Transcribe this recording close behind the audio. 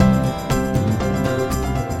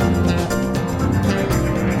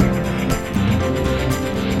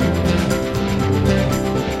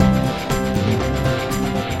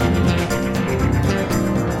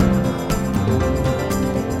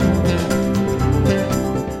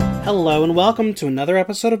Hello and welcome to another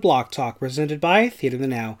episode of Block Talk presented by Theater the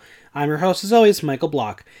Now. I'm your host as always, Michael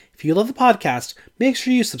Block. If you love the podcast, make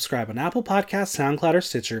sure you subscribe on Apple Podcasts, SoundCloud, or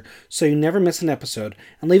Stitcher so you never miss an episode,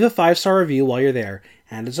 and leave a 5-star review while you're there.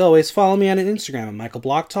 And as always, follow me on Instagram at Michael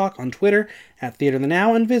Block Talk, on Twitter at Theater the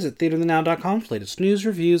Now, and visit theaterthenow.com for latest news,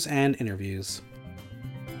 reviews, and interviews.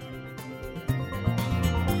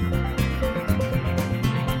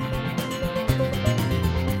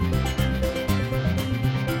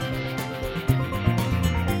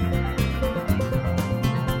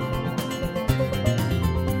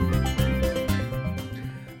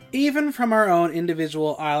 Even from our own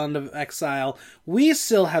individual island of exile, we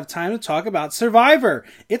still have time to talk about Survivor.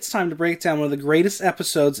 It's time to break down one of the greatest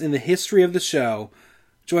episodes in the history of the show.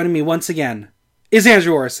 Joining me once again is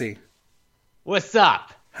Andrew Orsi. What's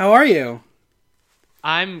up? How are you?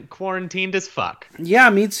 I'm quarantined as fuck. Yeah,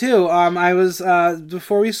 me too. I was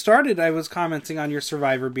before we started, I was commenting on your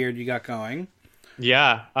Survivor beard you got going.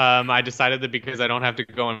 Yeah, I decided that because I don't have to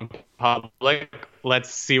go in public,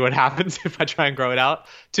 let's see what happens if I try and grow it out.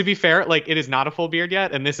 To be fair, it is not a full beard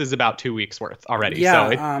yet, and this is about 2 weeks worth already. Yeah,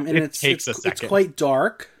 so it takes a second. It's quite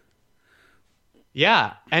dark.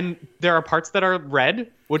 Yeah, and there are parts that are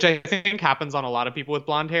red, which I think happens on a lot of people with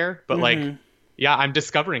blonde hair. But yeah, I'm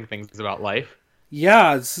discovering things about life.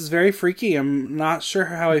 Yeah, this is very freaky. I'm not sure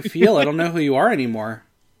how I feel. I don't know who you are anymore.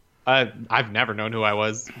 I've never known who I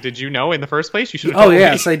was. Did you know in the first place? You should have told me.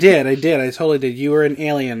 Yes, I did. I totally did. You were an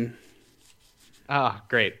alien. Ah,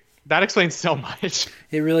 great. That explains so much.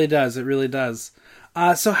 It really does. It really does.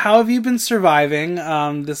 So how have you been surviving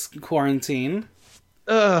this quarantine?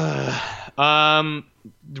 One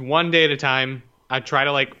day at a time. I try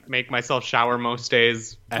to make myself shower most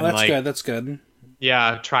days. And, that's good. That's good.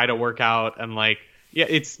 Yeah, try to work out and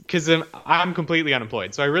it's because I'm completely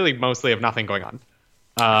unemployed, so I really mostly have nothing going on.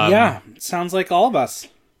 Yeah, sounds like all of us.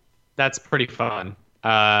 That's pretty fun.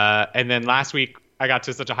 And then last week, I got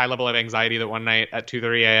to such a high level of anxiety that one night at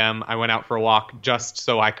 2:30 a.m., I went out for a walk just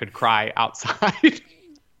so I could cry outside.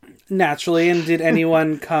 Naturally, and did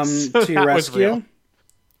anyone come to your rescue?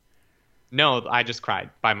 No, I just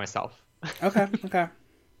cried by myself. Okay.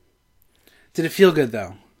 Did it feel good,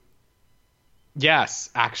 though?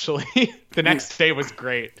 Yes, actually. The next day was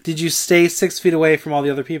great. Did you stay 6 feet away from all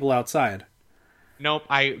the other people outside? Nope,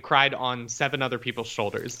 I cried on 7 other people's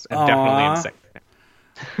shoulders and definitely in sick.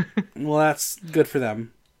 Well, that's good for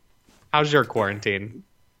them. How's your quarantine?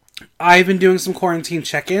 I've been doing some quarantine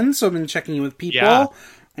check-ins, so I've been checking in with people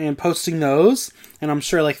and posting those, and I'm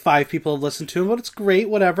sure 5 people have listened to them, but it's great,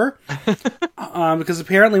 whatever. Because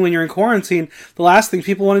apparently when you're in quarantine, the last thing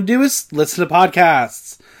people want to do is listen to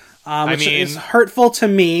podcasts. Which is hurtful to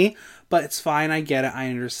me, but it's fine, I get it, I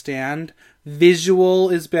understand. Visual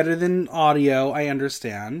is better than audio, I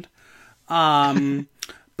understand. But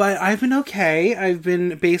I've been okay. I've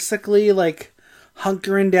been basically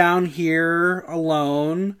hunkering down here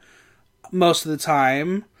alone most of the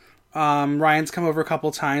time. Ryan's come over a couple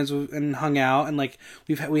times and hung out, and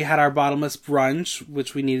we had our bottomless brunch,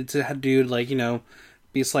 which we needed to do to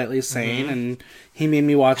be slightly sane. And he made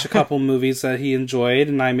me watch a couple movies that he enjoyed,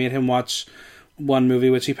 and I made him watch one movie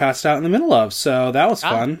which he passed out in the middle of, so that was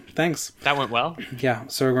fun. Thanks. That went well. Yeah,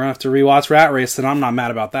 so we're gonna have to rewatch Rat Race, and I'm not mad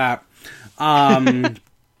about that.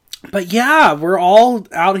 But yeah, we're all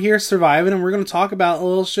out here surviving, and we're gonna talk about a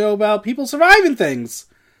little show about people surviving things.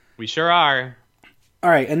 We sure are.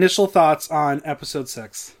 Alright, initial thoughts on episode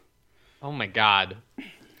 6. Oh my god.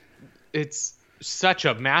 It's such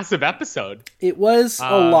a massive episode. It was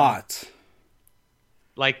a lot.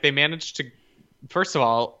 They managed to, first of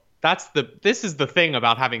all, this is the thing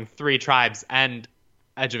about having 3 tribes and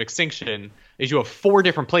Edge of Extinction, is you have 4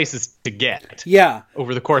 different places to get. Yeah.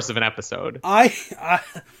 Over the course of an episode.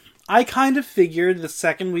 I kind of figured the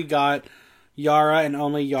second we got Yara and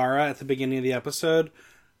only Yara at the beginning of the episode,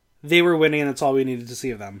 they were winning and that's all we needed to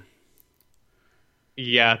see of them.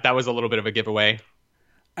 Yeah, that was a little bit of a giveaway.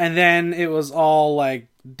 And then it was all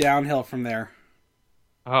downhill from there.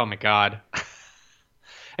 Oh my god.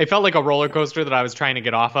 It felt like a roller coaster that I was trying to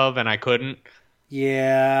get off of and I couldn't.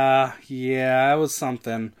 Yeah, it was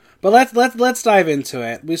something. But let's dive into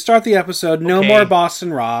it. We start the episode. No more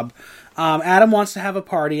Boston Rob. Adam wants to have a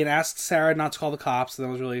party and asks Sarah not to call the cops. So that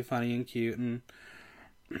was really funny and cute and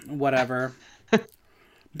whatever.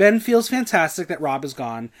 Ben feels fantastic that Rob is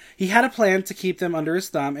gone. He had a plan to keep them under his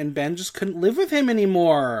thumb, and Ben just couldn't live with him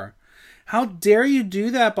anymore. How dare you do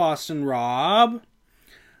that, Boston Rob?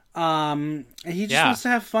 He just wants to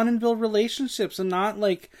have fun and build relationships and not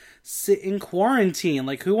sit in quarantine.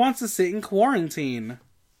 Who wants to sit in quarantine?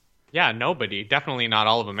 Yeah, nobody. Definitely not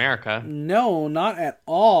all of America. No, not at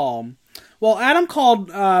all. Well, Adam called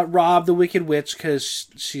Rob the Wicked Witch because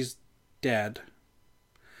she's dead.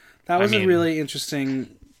 That was a really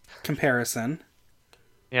interesting comparison.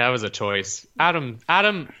 Yeah, that was a choice. Adam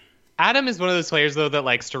is one of those players, though, that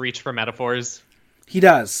likes to reach for metaphors. He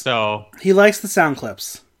does. So he likes the sound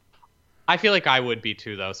clips. I feel like I would be,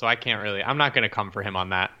 too, though, so I can't really... I'm not going to come for him on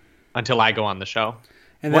that until I go on the show.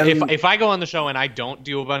 And then, if I go on the show and I don't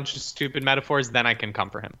do a bunch of stupid metaphors, then I can come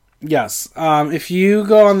for him. Yes. If you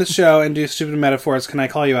go on the show and do stupid metaphors, can I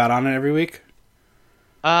call you out on it every week?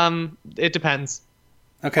 It depends.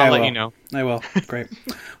 Okay, I'll let you know. I will. Great.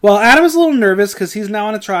 Well, Adam is a little nervous because he's now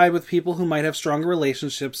on a tribe with people who might have stronger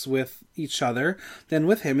relationships with each other than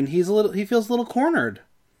with him, and he feels a little cornered.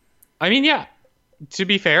 I mean, yeah. To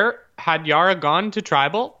be fair, had Yara gone to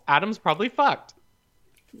tribal, Adam's probably fucked.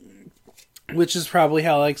 Which is probably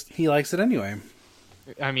how he likes it anyway.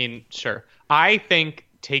 I mean, sure. I think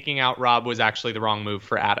taking out Rob was actually the wrong move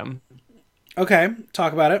for Adam. Okay,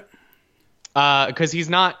 talk about it. Because he's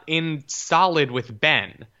not in solid with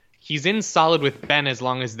Ben. He's in solid with Ben as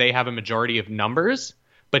long as they have a majority of numbers,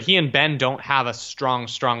 but he and Ben don't have a strong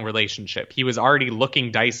relationship. He was already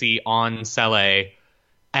looking dicey on Sele,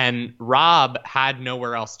 and Rob had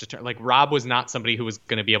nowhere else to turn. Like, Rob was not somebody who was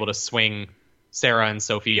going to be able to swing Sarah and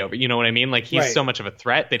Sophie over. You know what I mean? Like, he's so much of a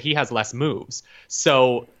threat that he has less moves.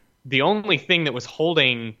 So the only thing that was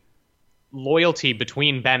holding loyalty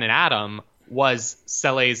between Ben and Adam was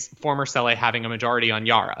former Sele having a majority on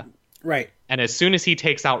Yara. Right. And as soon as he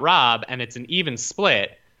takes out Rob and it's an even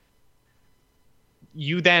split,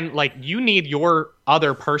 you then, you need your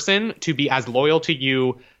other person to be as loyal to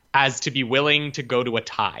you as to be willing to go to a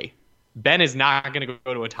tie. Ben is not going to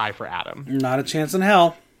go to a tie for Adam. Not a chance in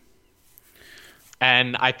hell.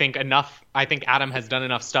 And I think Adam has done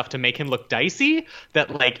enough stuff to make him look dicey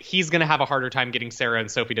that, he's going to have a harder time getting Sarah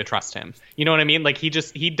and Sophie to trust him. You know what I mean?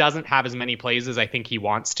 He doesn't have as many plays as I think he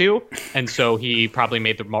wants to. And so he probably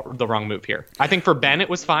made the wrong move here. I think for Ben, it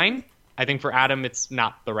was fine. I think for Adam, it's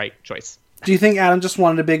not the right choice. Do you think Adam just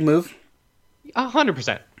wanted a big move?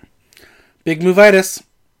 100%. Big move-itis.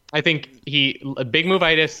 I think big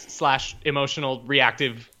move-itis / emotional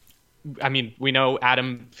reactive. I mean, we know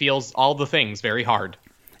Adam feels all the things very hard.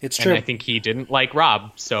 It's true. And I think he didn't like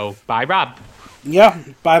Rob, so bye, Rob. Yeah,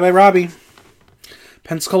 bye, Robbie.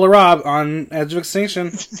 Pensacola Rob on Edge of Extinction.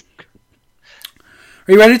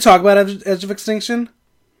 Are you ready to talk about Edge of Extinction?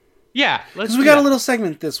 Yeah, let's. Because we got a little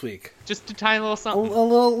segment this week. Just a tiny little something. A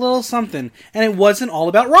little something, and it wasn't all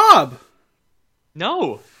about Rob.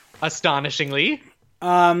 No, astonishingly.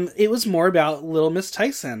 It was more about Little Miss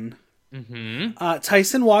Tyson. Mm-hmm.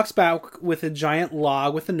 Tyson walks back with a giant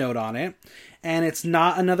log with a note on it, and it's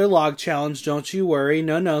not another log challenge, don't you worry.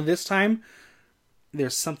 No, this time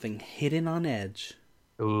there's something hidden on Edge.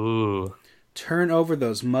 Ooh. Turn over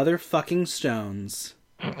those motherfucking stones.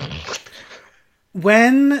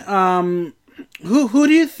 When, who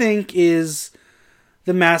do you think is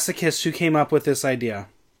the masochist who came up with this idea?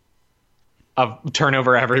 Of turn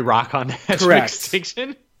over every rock on Edge of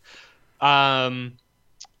Extinction? I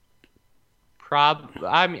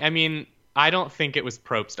mean, I don't think it was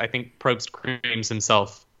Probst. I think Probst creams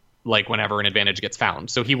himself whenever an advantage gets found.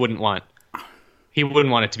 So he wouldn't want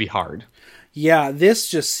it to be hard. Yeah, this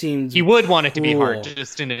just seems He would want it to be hard,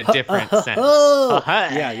 just in a different sense.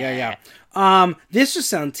 Yeah. This just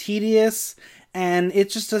sounds tedious, and it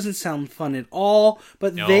just doesn't sound fun at all.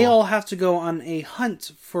 But they all have to go on a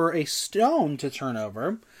hunt for a stone to turn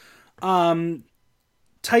over.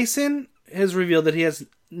 Tyson has revealed that he has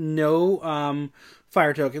no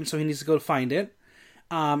fire token, so he needs to go find it.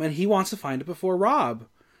 And he wants to find it before Rob.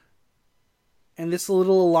 And this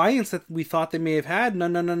little alliance that we thought they may have had, no,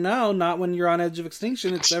 not when you're on Edge of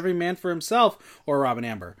Extinction. It's every man for himself, or Rob and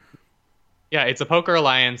Amber. Yeah, it's a poker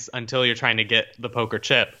alliance until you're trying to get the poker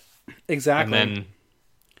chip. Exactly. And then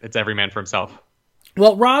it's every man for himself.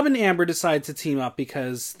 Well, Rob and Amber decide to team up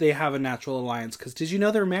because they have a natural alliance. Because did you know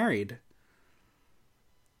they're married?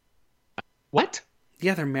 What?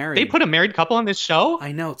 Yeah, they're married. They put a married couple on this show?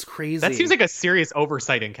 I know, it's crazy. That seems like a serious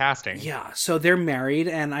oversight in casting. Yeah, so they're married,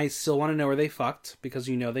 and I still want to know where they fucked, because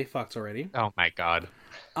you know they fucked already. Oh my god.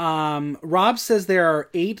 Rob says there are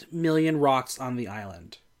 8 million rocks on the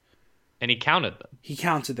island. And he counted them. He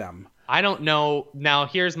counted them. I don't know. Now,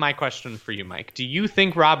 here's my question for you, Mike. Do you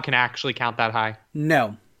think Rob can actually count that high?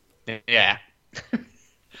 No. Yeah.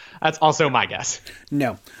 That's also my guess.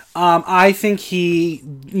 No. I think he...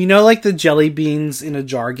 You know, like the jelly beans in a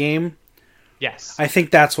jar game? Yes. I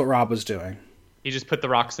think that's what Rob was doing. He just put the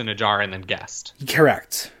rocks in a jar and then guessed.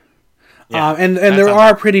 Correct. Yeah, and there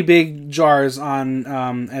are pretty big jars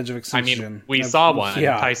on Edge of Extinction. I mean, we saw one.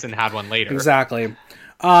 Yeah. Tyson had one later. Exactly.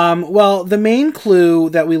 Well, the main clue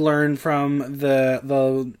that we learned from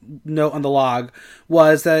the note on the log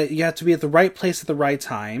was that you have to be at the right place at the right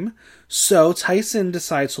time. So Tyson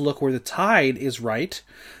decides to look where the tide is right,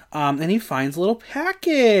 and he finds a little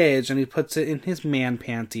package, and he puts it in his man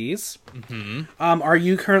panties. Mm-hmm. Are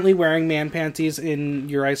you currently wearing man panties in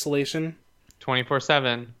your isolation?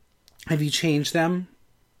 24/7. Have you changed them?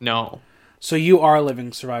 No. So you are a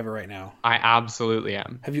living survivor right now. I absolutely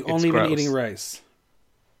am. Have you only been eating rice?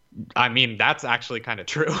 I mean, that's actually kind of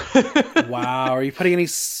true. Wow. Are you putting any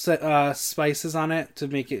spices on it to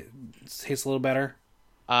make it taste a little better?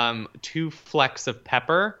 2 flecks of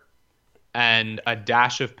pepper and a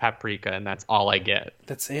dash of paprika, and that's all I get.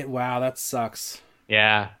 That's it? Wow, that sucks.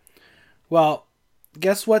 Yeah. Well,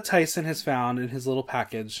 guess what Tyson has found in his little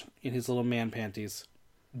package, in his little man panties?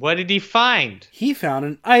 What did he find? He found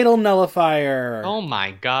an idol nullifier. Oh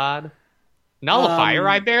my god. Nullifier?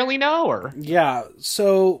 I barely know her. Yeah,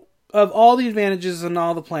 so of all the advantages on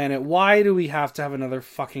all the planet, why do we have to have another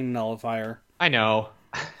fucking nullifier? I know.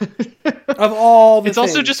 Of all the It's things.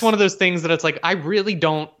 also just one of those things that it's like, I really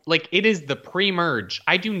don't, like, it is the pre-merge.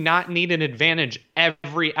 I do not need an advantage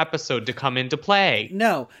every episode to come into play.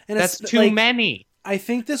 No. And that's too many. I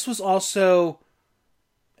think this was also...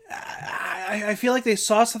 I feel like they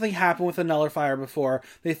saw something happen with the nullifier before.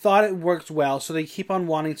 They thought it worked well, so they keep on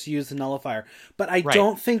wanting to use the nullifier. But I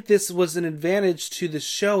don't think this was an advantage to the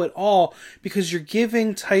show at all, because you're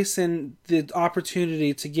giving Tyson the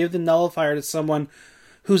opportunity to give the nullifier to someone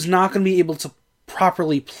who's not going to be able to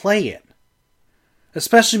properly play it.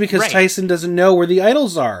 Especially because Tyson doesn't know where the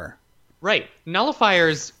idols are. Right.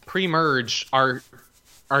 Nullifiers pre-merge are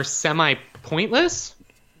semi-pointless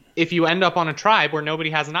if you end up on a tribe where nobody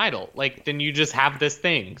has an idol. Like, then you just have this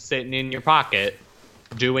thing sitting in your pocket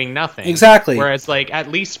doing nothing. Exactly. Whereas, like,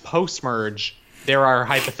 at least post-merge, there are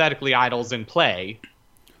hypothetically idols in play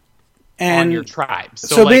on your tribe.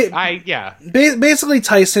 So like, basically,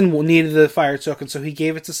 Tyson needed the fire token, so he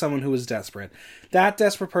gave it to someone who was desperate. That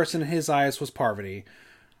desperate person, in his eyes, was Parvati.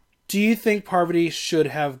 Do you think Parvati should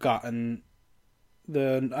have gotten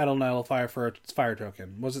the idol nullifier for a fire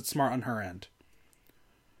token? Was it smart on her end?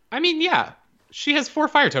 I mean, yeah. She has 4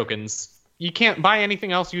 fire tokens. You can't buy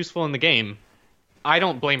anything else useful in the game. I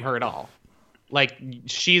don't blame her at all. Like,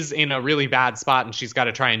 she's in a really bad spot, and she's got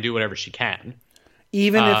to try and do whatever she can.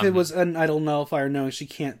 Even if it was an idol nullifier, knowing she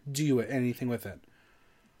can't do anything with it.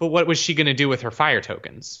 But what was she going to do with her fire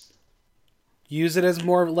tokens? Use it as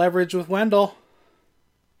more leverage with Wendell.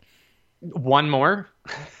 One more?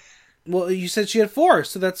 Well, you said she had 4,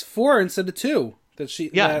 so that's 4 instead of 2. Does he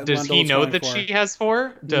know that she has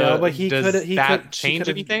 4? No, but he could. He could change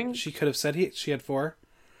anything? She could have said she had 4,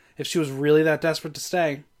 if she was really that desperate to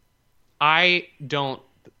stay. I don't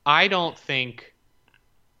think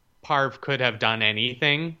Parv could have done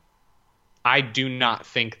anything. I do not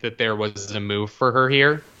think that there was a move for her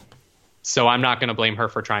here, so I'm not going to blame her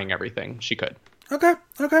for trying everything she could. Okay.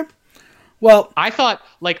 Well,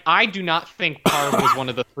 I do not think Parv was one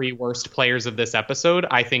of the 3 worst players of this episode.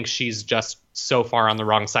 I think she's just so far on the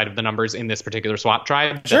wrong side of the numbers in this particular swap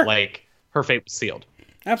tribe that, like, her fate was sealed.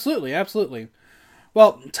 Absolutely.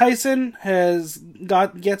 Well, Tyson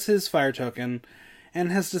gets his fire token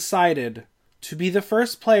and has decided to be the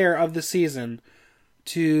first player of the season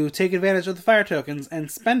to take advantage of the fire tokens and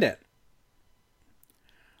spend it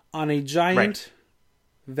on a giant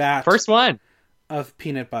vat first one of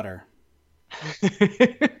peanut butter.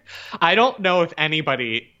 I don't know if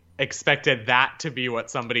anybody expected that to be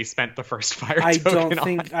what somebody spent the first fire token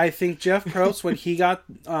on. I think Jeff Probst, when he got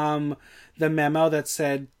the memo that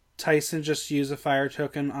said Tyson just used a fire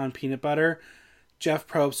token on peanut butter, Jeff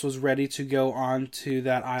Probst was ready to go on to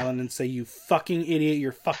that island and say, "You fucking idiot,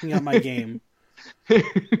 you're fucking up my game."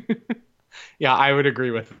 Yeah, I would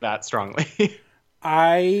agree with that strongly.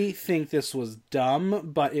 I think this was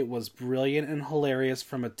dumb, but it was brilliant and hilarious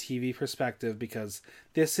from a TV perspective, because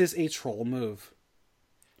this is a troll move.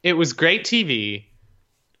 It was great TV.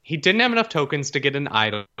 He didn't have enough tokens to get an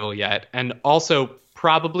idol yet, and also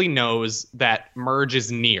probably knows that merge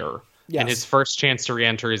is near, and his first chance to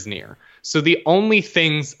re-enter is near. So the only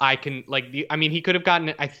things I can, he could have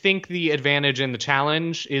gotten, I think the advantage in the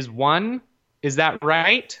challenge is 1. Is that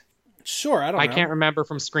right? Sure, I can't remember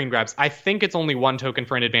from screen grabs. I think it's only 1 token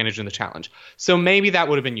for an advantage in the challenge. So maybe that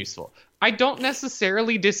would have been useful. I don't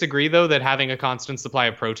necessarily disagree, though, that having a constant supply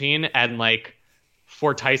of protein and, like,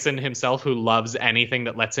 for Tyson himself, who loves anything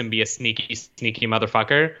that lets him be a sneaky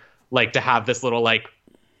motherfucker, like, to have this little, like,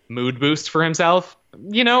 mood boost for himself,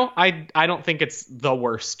 I don't think it's the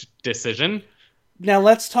worst decision. Now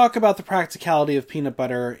let's talk about the practicality of peanut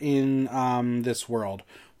butter in this world.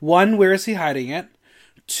 1, where is he hiding it?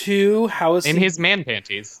 2, how is in his man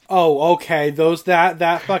panties. Oh, okay.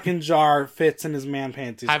 That fucking jar fits in his man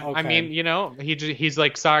panties. Okay. I mean, you know, he's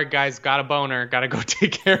like, sorry guys, got a boner, gotta go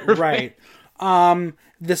take care of right. it.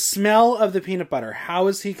 The smell of the peanut butter. How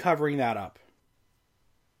is he covering that up?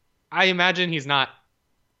 I imagine he's not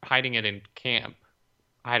hiding it in camp.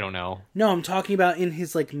 I don't know. No, I'm talking about in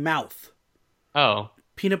his like mouth. Oh,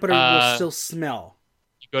 peanut butter will still smell.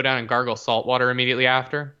 You go down and gargle salt water immediately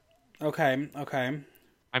after. Okay.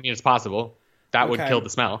 I mean, it's possible. That would kill the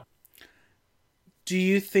smell. Do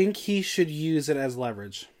you think he should use it as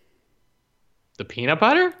leverage? The peanut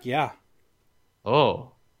butter? Yeah.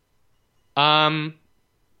 Oh. No.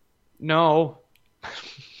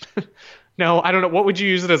 No, I don't know. What would you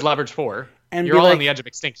use it as leverage for? And you're all on the edge of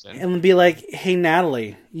extinction. And be like, hey,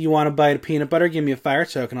 Natalie, you want to buy a peanut butter? Give me a fire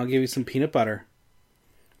token. I'll give you some peanut butter.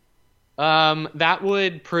 That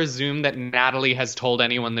would presume that Natalie has told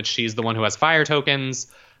anyone that she's the one who has fire tokens.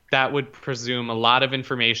 That would presume a lot of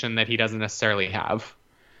information that he doesn't necessarily have.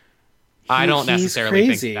 I don't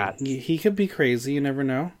necessarily think that. He could be crazy. You never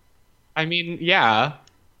know. I mean, yeah.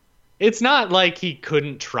 It's not like he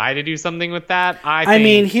couldn't try to do something with that. I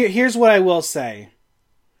mean, here's what I will say.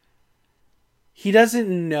 He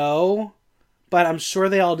doesn't know, but I'm sure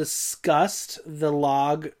they all discussed the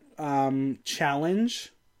log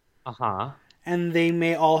challenge. Uh-huh. And they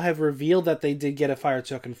may all have revealed that they did get a fire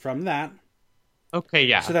token from that. Okay,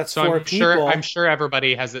 yeah. So that's 4 people. I'm sure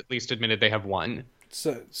everybody has at least admitted they have won.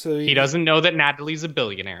 So he doesn't know that Natalie's a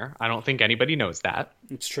billionaire. I don't think anybody knows that.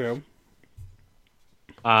 It's true.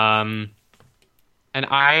 And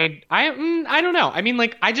I don't know. I mean,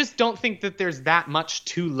 like, I just don't think that there's that much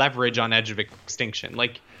to leverage on Edge of Extinction.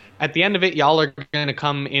 Like, at the end of it, y'all are going to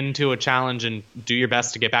come into a challenge and do your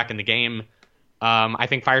best to get back in the game. I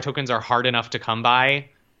think fire tokens are hard enough to come by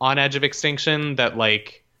on Edge of Extinction that,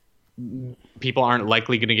 like, people aren't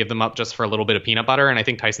likely going to give them up just for a little bit of peanut butter, and I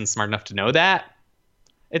think Tyson's smart enough to know that.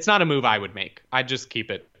 It's not a move I would make. I'd just keep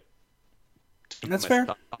it. That's fair.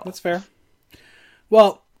 That's fair.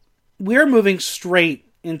 Well, we're moving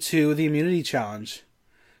straight into the immunity challenge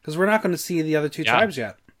because we're not going to see the other two tribes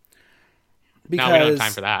yet. Because no, we don't have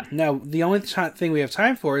time for that. No, the only thing we have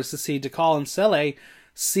time for is to see Dakal and Sele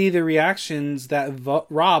see the reactions that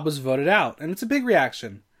Rob was voted out, and it's a big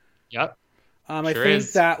reaction. Yep. I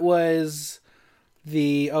think that was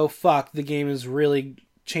the "oh fuck, the game is really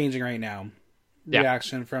changing right now"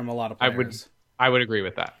 reaction from a lot of players. I would agree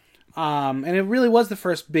with that. And it really was the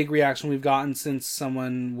first big reaction we've gotten since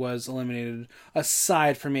someone was eliminated,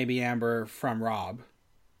 aside from maybe Amber from Rob.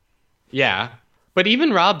 Yeah, but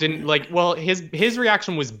even Rob didn't like. Well, his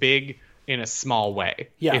reaction was big in a small way.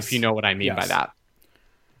 Yes. If you know what I mean by that.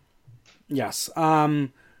 Yes.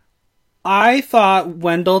 I thought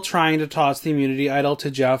Wendell trying to toss the immunity idol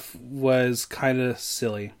to Jeff was kind of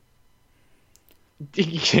silly.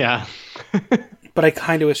 Yeah. But I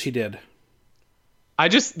kind of wish he did.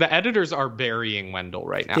 The editors are burying Wendell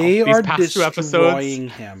right now. These are past destroying 2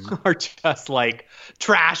 episodes him. Are just like,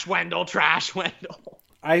 trash Wendell, trash Wendell.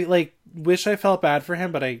 I wish I felt bad for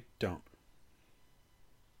him, but I don't.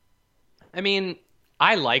 I mean,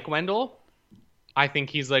 I like Wendell. I think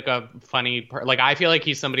he's like a funny, I feel like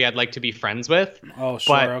he's somebody I'd like to be friends with. Oh,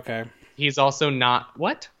 sure, okay. He's also not,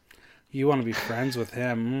 what? You want to be friends with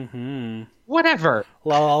him. Mm-hmm. Whatever.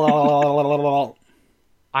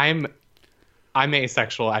 I'm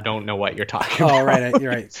asexual. I don't know what you're talking about. Oh, right.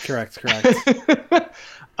 You're right. Correct.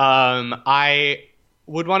 I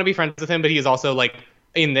would want to be friends with him, but he is also, like,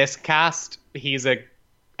 in this cast, he's at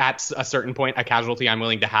a certain point, a casualty I'm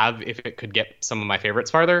willing to have if it could get some of my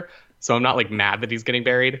favorites farther. So I'm not, like, mad that he's getting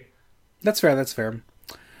buried. That's fair.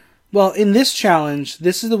 Well, in this challenge,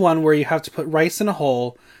 this is the one where you have to put rice in a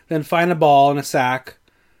hole, then find a ball in a sack,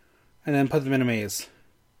 and then put them in a maze.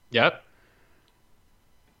 Yep.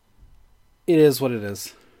 It is what it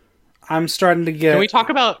is. I'm starting to get... Can we talk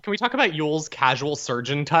about Yule's casual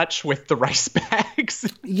surgeon touch with the rice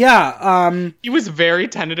bags? Yeah. He was very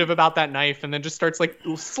tentative about that knife, and then just starts, like,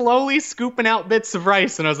 slowly scooping out bits of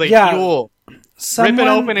rice, and I was like, Yule... rip it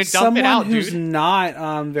open and dump it out, dude. Someone who's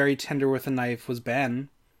not very tender with a knife was Ben.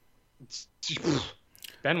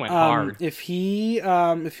 Ben went hard.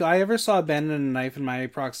 If I ever saw Ben and a knife in my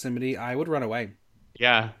proximity, I would run away.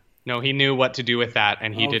 Yeah. No, he knew what to do with that,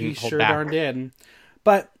 and he didn't hold back. He sure darn did.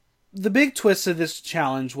 But the big twist of this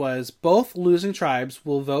challenge was both losing tribes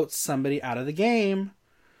will vote somebody out of the game.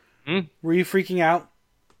 Mm. Were you freaking out?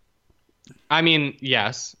 I mean,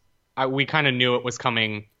 yes. We kind of knew it was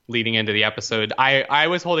coming leading into the episode. I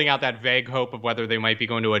was holding out that vague hope of whether they might be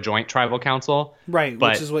going to a joint tribal council. Right,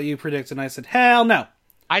 which is what you predicted, and I said, hell no.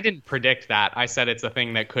 I didn't predict that. I said it's a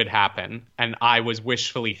thing that could happen, and I was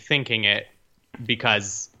wishfully thinking it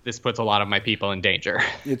because this puts a lot of my people in danger.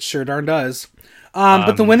 It sure darn does.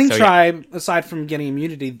 But the winning so, tribe, aside from getting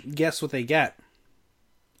immunity, guess what they get?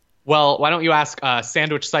 Well, why don't you ask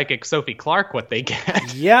Sandwich Psychic Sophie Clark what they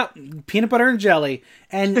get? Yep, peanut butter and jelly.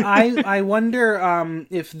 And I wonder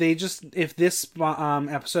if this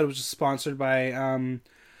episode was just sponsored by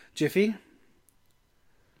Jiffy.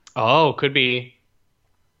 Oh, could be.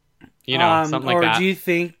 You know, something like that. Or do you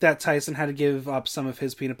think that Tyson had to give up some of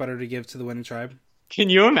his peanut butter to give to the winning tribe? Can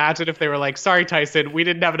you imagine if they were like, sorry, Tyson, we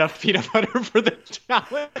didn't have enough peanut butter for the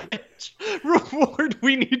challenge reward.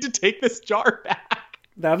 We need to take this jar back.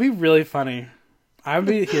 That'd be really funny. I'd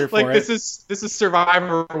be here for like, it. This is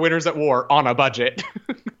Survivor Winners at War on a budget.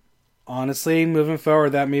 Honestly, moving forward,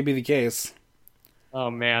 that may be the case. Oh,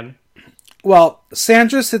 man. Well,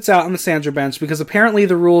 Sandra sits out on the Sandra bench because apparently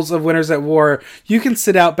the rules of Winners at War, you can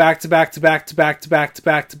sit out back to back to back to back to back to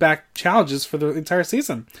back to back challenges for the entire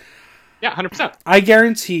season. Yeah, 100%. I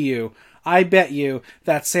guarantee you, I bet you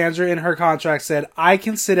that Sandra in her contract said, I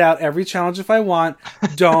can sit out every challenge if I want.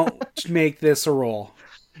 Don't make this a rule.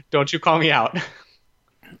 Don't you call me out.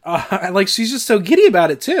 Like, she's just so giddy about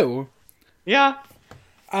it, too. Yeah.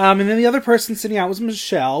 And then the other person sitting out was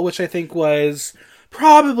Michelle, which I think was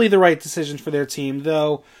probably the right decision for their team,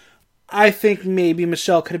 though I think maybe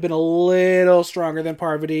Michelle could have been a little stronger than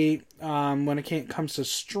Parvati when it comes to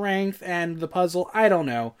strength and the puzzle. I don't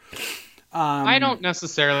know. I don't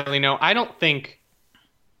necessarily know. I don't think...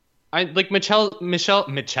 Michelle.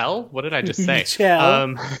 What did I just say?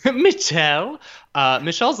 Michelle.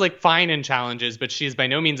 Michelle's like fine in challenges, but she's by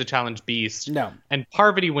no means a challenge beast. No. And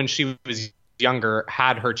Parvati, when she was younger,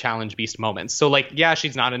 had her challenge beast moments. So like, yeah,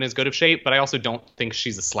 she's not in as good of shape, but I also don't think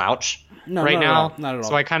she's a slouch right now. Not at all.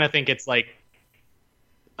 So I kind of think it's like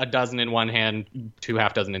a dozen in one hand, 2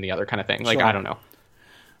 half dozen in the other kind of thing. Like, sure. I don't know.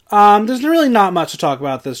 There's really not much to talk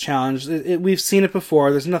about this challenge. We've seen it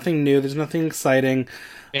before. There's nothing new. There's nothing exciting.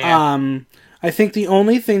 Yeah. I think the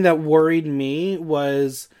only thing that worried me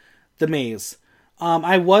was the maze.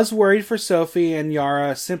 I was worried for Sophie and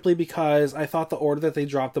Yara simply because I thought the order that they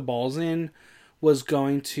dropped the balls in was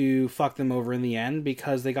going to fuck them over in the end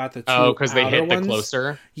because they got the two because they hit ones. The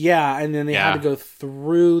closer. Yeah, and then they had to go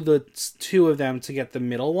through the 2 of them to get the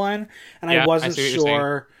middle one. And I wasn't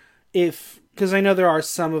sure if... Because I know there are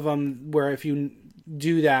some of them where if you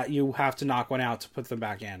do that, you have to knock one out to put them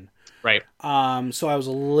back in. Right. So I was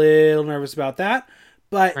a little nervous about that.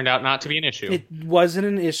 But turned out not to be an issue. It wasn't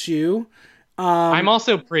an issue. I'm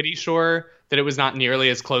also pretty sure that it was not nearly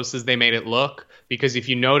as close as they made it look. Because if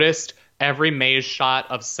you noticed, every maze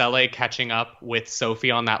shot of Sele catching up with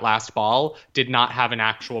Sophie on that last ball did not have an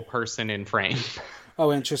actual person in frame.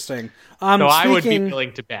 Oh, interesting. So I would be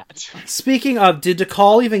willing to bet. Speaking of, did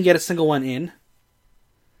DeCall even get a single one in?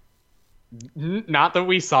 Not that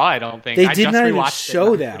we saw, I don't think. They did not even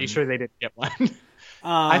show them. I'm pretty sure they didn't get one.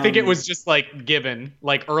 I think it was just like given.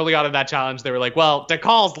 Like early on in that challenge, they were like, well,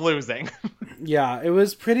 DeCall's losing. Yeah, it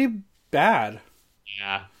was pretty bad.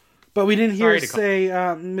 Yeah. But we didn't hear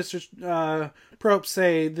Mr. Probe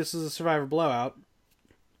say this is a Survivor blowout.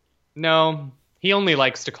 No, he only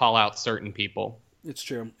likes to call out certain people. It's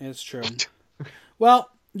true. It's true.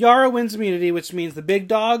 Well, Yara wins immunity, which means the big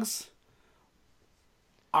dogs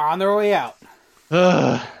are on their way out.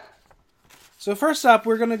 Ugh. So first up,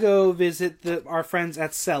 we're going to go visit our friends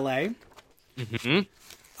at Sele.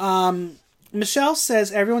 Mm-hmm. Michelle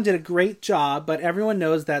says everyone did a great job, but everyone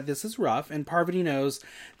knows that this is rough, and Parvati knows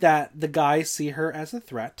that the guys see her as a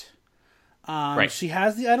threat. Right. She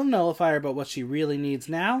has the idol nullifier, but what she really needs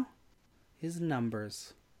now is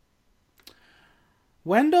numbers.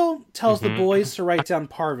 Wendell tells the boys to write down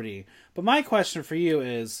Parvati, but my question for you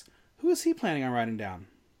is, who is he planning on writing down?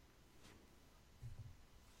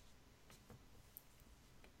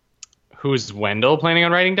 Who's Wendell planning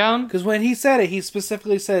on writing down? Because when he said it, he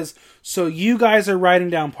specifically says, so you guys are writing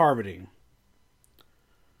down Parvati.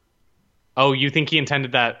 Oh, you think he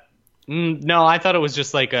intended that? No, I thought it was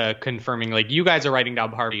just like a confirming, like, you guys are writing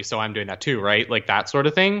down Parvati, so I'm doing that too, right? Like that sort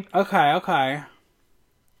of thing. Okay.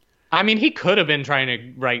 I mean, he could have been trying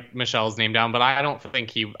to write Michelle's name down, but I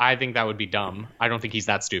think that would be dumb. I don't think he's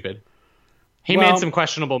that stupid. He made some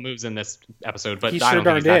questionable moves in this episode, but I don't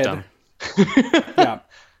think he's that dumb. Yeah.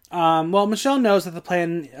 Well, Michelle knows that the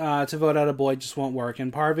plan to vote out a boy just won't work,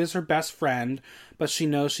 and Parv is her best friend, but she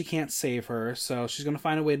knows she can't save her, so she's going to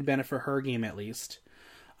find a way to benefit her game at least.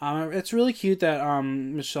 It's really cute that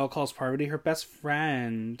Michelle calls Parvati her best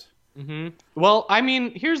friend. Mm-hmm. Well, I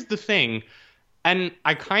mean, here's the thing, and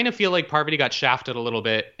I kind of feel like Parvati got shafted a little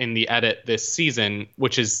bit in the edit this season,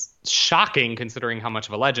 which is shocking considering how much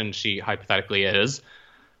of a legend she hypothetically is.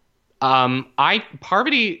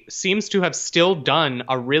 Parvati seems to have still done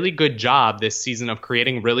a really good job this season of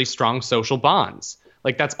creating really strong social bonds.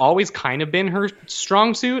 Like that's always kind of been her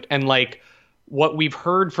strong suit. And like what we've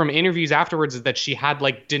heard from interviews afterwards is that she had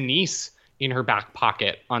like Denise in her back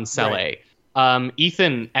pocket on Cele. Right.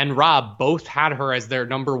 Ethan and Rob both had her as their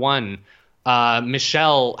number one.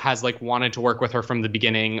 Michelle has like wanted to work with her from the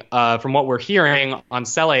beginning. From what we're hearing on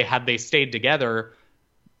Cele, had they stayed together,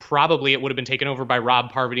 probably it would have been taken over by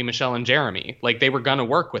Rob, Parvati, Michelle, and Jeremy. Like they were gonna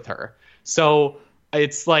work with her. So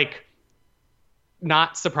it's like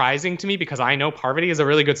not surprising to me because I know Parvati is a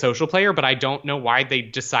really good social player, but I don't know why they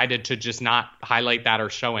decided to just not highlight that or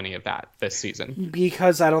show any of that this season.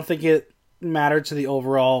 Because I don't think it mattered to the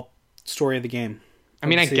overall story of the game. I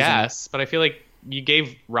mean, I guess, but I feel like you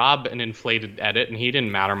gave Rob an inflated edit and he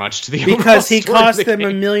didn't matter much to the because he cost them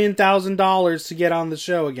 $1 million to get on the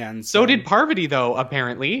show again. So did Parvati, though,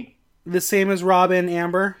 apparently. The same as Rob and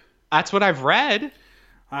Amber? That's what I've read.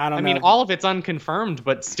 I mean, all of it's unconfirmed,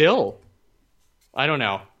 but still. I don't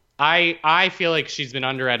know. I feel like she's been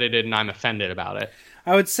under-edited and I'm offended about it.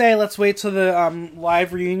 I would say let's wait till the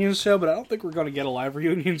live reunion show, but I don't think we're going to get a live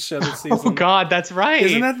reunion show this season. Oh, God, that's right.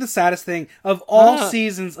 Isn't that the saddest thing? Of all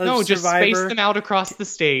seasons of Survivor... just space them out across the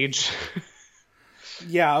stage.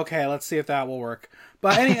 Yeah, okay, let's see if that will work.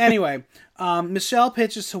 But anyway, Michelle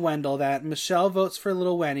pitches to Wendell that Michelle votes for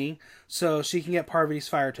little Wenny so she can get Parvati's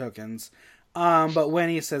fire tokens. But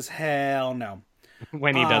Wenny says, hell no.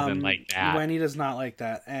 Wenny doesn't like that. Wenny does not like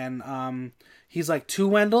that. And he's like, 2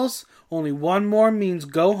 Wendells? Only one more means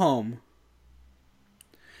go home.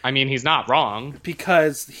 I mean, he's not wrong.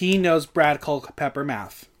 Because he knows Brad Culpepper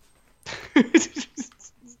math.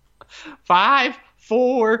 5,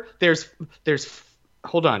 4, there's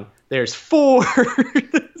hold on. There's 4.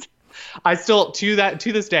 I still, to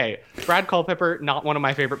this day, Brad Culpepper, not one of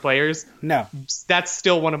my favorite players. No. That's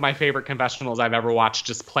still one of my favorite confessionals I've ever watched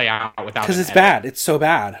just play out without because it's bad. It's so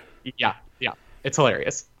bad. Yeah. It's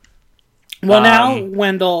hilarious. Well, now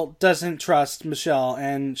Wendell doesn't trust Michelle,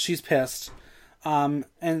 and she's pissed. And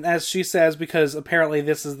as she says, because apparently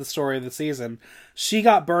this is the story of the season, she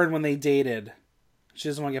got burned when they dated. She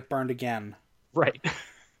doesn't want to get burned again. Right.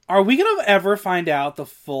 Are we going to ever find out the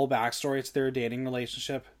full backstory to their dating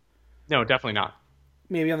relationship? No, definitely not.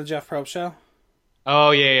 Maybe on the Jeff Probst show? Oh,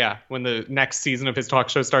 yeah. When the next season of his talk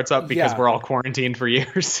show starts up, because we're all quarantined for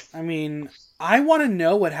years. I mean, I want to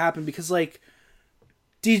know what happened, because, like,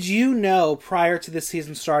 did you know prior to this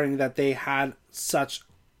season starting that they had such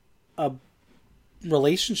a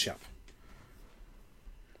relationship?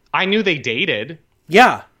 I knew they dated.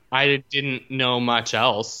 Yeah. I didn't know much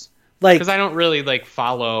else. Like, because I don't really like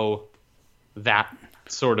follow that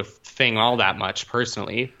sort of thing all that much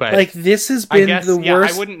personally. But like, this has been the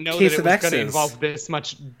worst I wouldn't know case that it of was exes. going to involve this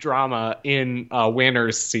much drama in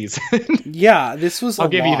Winner's season. Yeah, this was I'll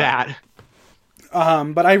give you that.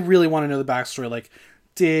 But I really want to know the backstory. Like,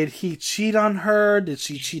 did he cheat on her? Did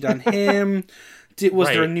she cheat on him? Was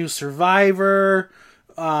there a new survivor?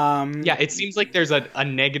 Yeah, it seems like there's a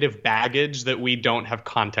negative baggage that we don't have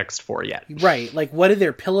context for yet. Right. Like, what did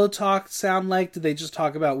their pillow talk sound like? Did they just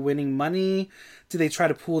talk about winning money? Did they try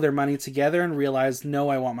to pool their money together and realize, no,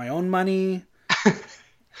 I want my own money?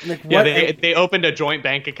 Like, yeah, they opened a joint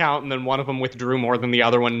bank account, and then one of them withdrew more than the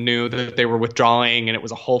other one knew that they were withdrawing, and it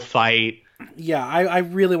was a whole fight. Yeah, I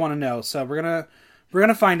really want to know. So we're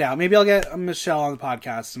gonna find out. Maybe I'll get Michelle on the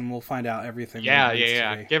podcast, and we'll find out everything.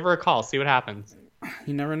 Yeah. Give her a call. See what happens.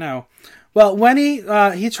 You never know. Well, when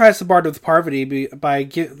he tries to barter with Parvati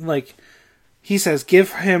he says,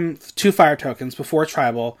 give him 2 fire tokens before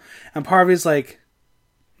tribal, and Parvati's like,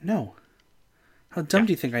 no. How dumb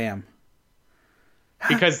do you think I am?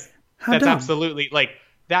 Because that's absolutely like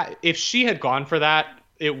that. If she had gone for that,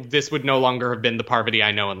 this would no longer have been the Parvati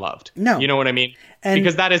I know and loved. No. You know what I mean?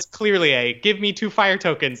 Because that is clearly give me 2 fire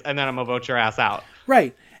tokens and then I'm going to vote your ass out.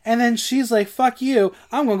 Right. And then she's like, fuck you,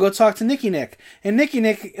 I'm going to go talk to Nicky Nick. And Nicky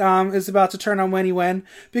Nick is about to turn on Wenny Wen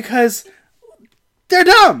because they're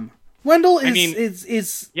dumb. Wendell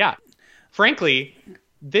is... Yeah. Frankly,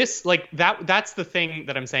 this, like, that's the thing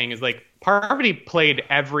that I'm saying is, like, Parvati played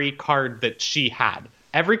every card that she had.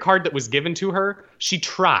 Every card that was given to her, she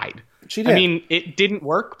tried. She did. I mean, it didn't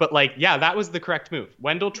work, but, like, yeah, that was the correct move.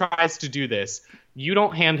 Wendell tries to do this. You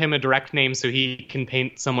don't hand him a direct name so he can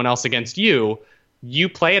paint someone else against you. You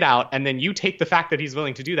play it out, and then you take the fact that he's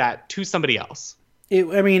willing to do that to somebody else.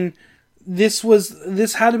 This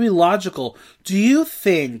had to be logical. Do you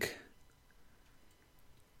think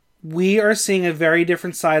we are seeing a very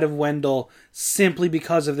different side of Wendell simply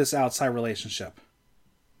because of this outside relationship?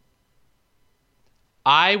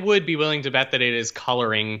 I would be willing to bet that it is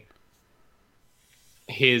coloring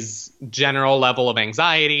his general level of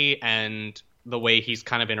anxiety and the way he's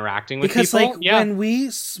kind of interacting with because, people. Like, when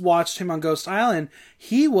we watched him on Ghost Island,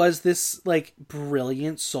 he was this, like,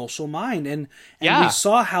 brilliant social mind. And we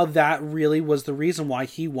saw how that really was the reason why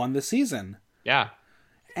he won the season. Yeah.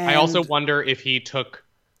 And I also wonder if he took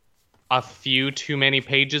a few too many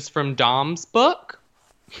pages from Dom's book.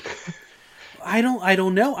 I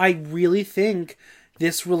don't know. I really think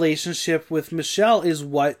this relationship with Michelle is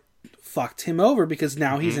what fucked him over, because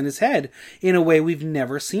now he's in his head in a way we've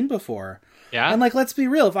never seen before. Yeah. And, like, let's be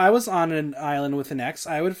real. If I was on an island with an ex,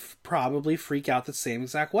 I would probably freak out the same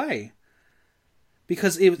exact way.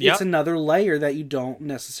 Because it's another layer that you don't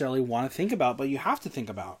necessarily want to think about, but you have to think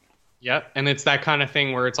about. Yep. And it's that kind of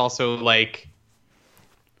thing where it's also, like,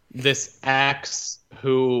 this ex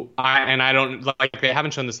who, I don't, like, they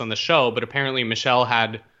haven't shown this on the show, but apparently Michelle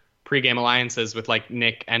had pregame alliances with, like,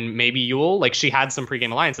 Nick and maybe Yul. Like, she had some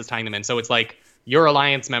pregame alliances tying them in. So it's like, your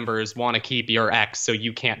alliance members want to keep your ex, so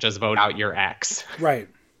you can't just vote out your ex. Right.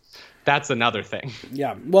 That's another thing.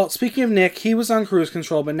 Yeah. Well, speaking of Nick, he was on cruise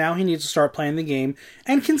control, but now he needs to start playing the game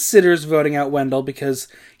and considers voting out Wendell because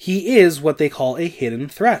he is what they call a hidden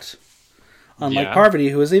threat. Unlike Parvati,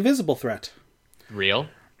 who is a visible threat. Real?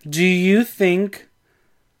 Do you think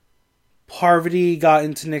Parvati got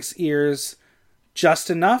into Nick's ears just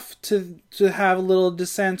enough to have a little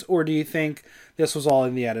dissent, or do you think this was all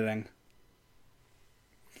in the editing?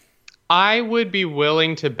 I would be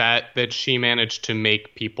willing to bet that she managed to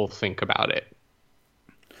make people think about it.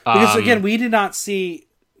 Because, again, we did not see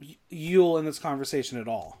Yul in this conversation at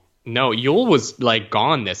all. No, Yul was, like,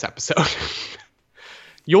 gone this episode.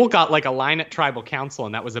 Yul got, like, a line at Tribal Council,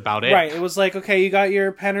 and that was about it. Right, it was like, okay, you got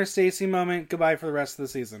your Penn or Stacy moment, goodbye for the rest of the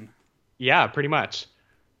season. Yeah, pretty much.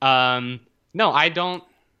 No, I don't...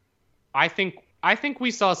 I think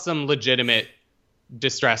we saw some legitimate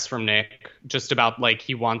distress from Nick, just about, like,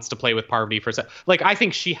 he wants to play with Parvati for a sec. Like, I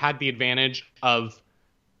think she had the advantage of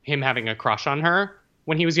him having a crush on her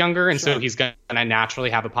when he was younger, and so he's gonna naturally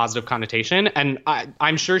have a positive connotation, and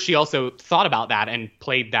I'm sure she also thought about that and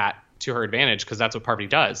played that to her advantage, because that's what Parvati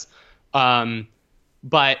does.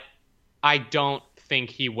 But I don't think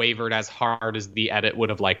he wavered as hard as the edit would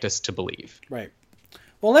have liked us to believe. Right.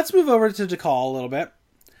 Well, let's move over to DeCall a little bit.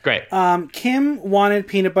 Great. Kim wanted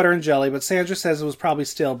peanut butter and jelly, but Sandra says it was probably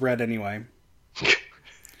stale bread anyway.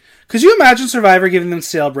 Could you imagine Survivor giving them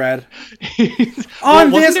stale bread? All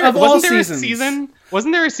seasons.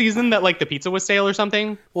 Wasn't there a season that, like, the pizza was stale or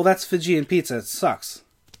something? Well, that's Fijian pizza. It sucks.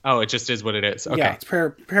 Oh, it just is what it is. Okay. Yeah, it's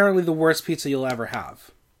apparently the worst pizza you'll ever have.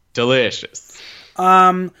 Delicious.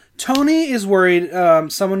 Tony is worried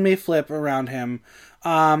someone may flip around him,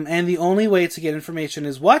 and the only way to get information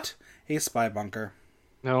is what? A spy bunker.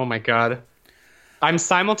 Oh my god. I'm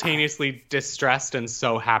simultaneously distressed and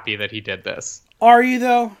so happy that he did this. Are you,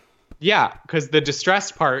 though? Yeah, because the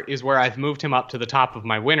distressed part is where I've moved him up to the top of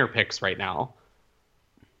my winner picks right now.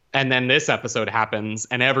 And then this episode happens,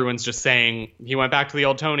 and everyone's just saying, he went back to the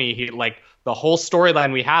old Tony. He, like, the whole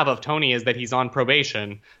storyline we have of Tony is that he's on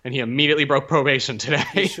probation, and he immediately broke probation today.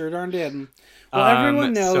 He sure darn did. Well,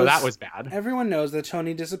 everyone knows. So that was bad. Everyone knows that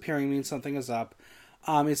Tony disappearing means something is up.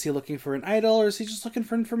 Is he looking for an idol, or is he just looking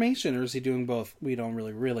for information, or is he doing both? We don't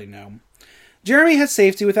really know. Jeremy has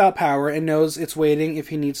safety without power and knows it's waiting if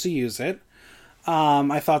he needs to use it.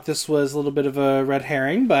 I thought this was a little bit of a red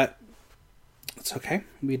herring, but it's okay.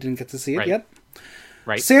 We didn't get to see it yet.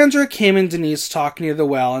 Right. Sandra, Kim, and Denise talk near the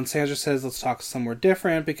well, and Sandra says, let's talk somewhere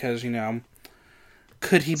different, because,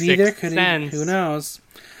 could he be there? Could he? Who knows?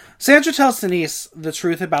 Sandra tells Denise the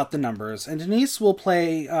truth about the numbers, and Denise will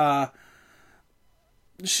play...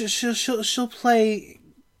 She'll play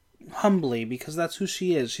humbly, because that's who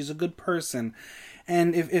she is. She's a good person,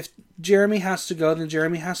 and if Jeremy has to go, then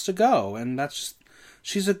Jeremy has to go, and that's just,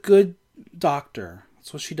 she's a good doctor.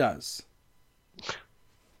 That's what she does.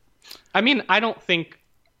 I mean, I don't think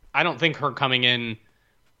her coming in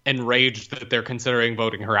enraged that they're considering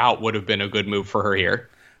voting her out would have been a good move for her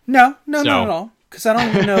here. No, not at all. Because I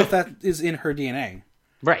don't even know if that is in her DNA.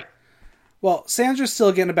 Right. Well, Sandra's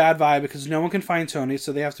still getting a bad vibe because no one can find Tony,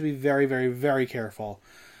 so they have to be very, very, very careful.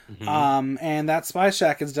 Mm-hmm. And that spy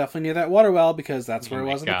shack is definitely near that water well, because that's where it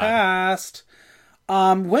was in the past.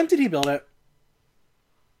 When did he build it?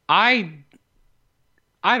 I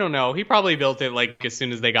don't know. He probably built it, like, as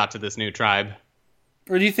soon as they got to this new tribe.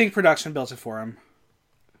 Or do you think production built it for him?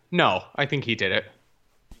 No, I think he did it.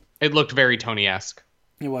 It looked very Tony-esque.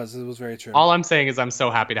 It was very true. All I'm saying is I'm so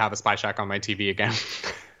happy to have a spy shack on my TV again.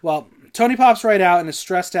 Well, Tony pops right out and is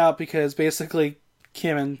stressed out because basically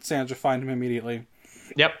Kim and Sandra find him immediately.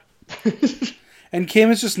 Yep. And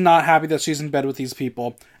Kim is just not happy that she's in bed with these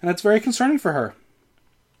people, and it's very concerning for her.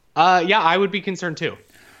 Yeah, I would be concerned too.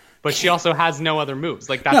 But she also has no other moves.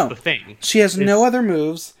 Like, that's the thing. She has no other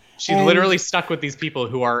moves. She's literally stuck with these people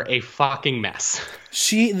who are a fucking mess.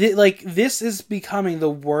 This is becoming the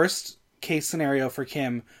worst case scenario for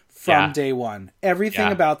Kim from day one.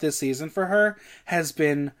 Everything about this season for her has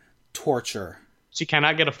been torture. She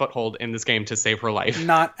cannot get a foothold in this game to save her life.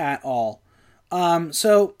 Not at all.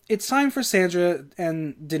 So it's time for Sandra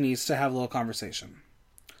and Denise to have a little conversation.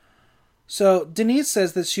 So Denise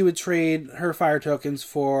says that she would trade her fire tokens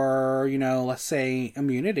for, let's say,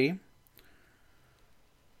 immunity.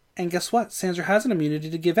 And guess what? Sandra has an immunity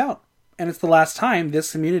to give out. And it's the last time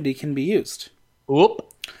this immunity can be used.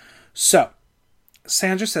 Whoop. So,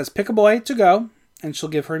 Sandra says, pick a boy to go, and she'll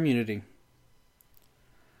give her immunity.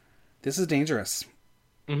 This is dangerous.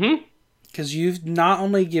 Mm-hmm. Because you've not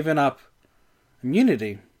only given up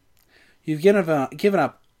immunity, you've given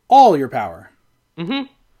up all your power.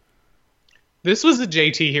 Mm-hmm. This was a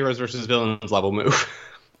JT Heroes versus Villains level move.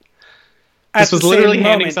 This was literally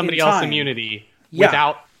handing somebody else immunity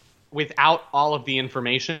without all of the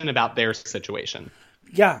information about their situation.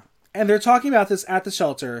 Yeah. And they're talking about this at the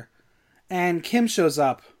shelter, and Kim shows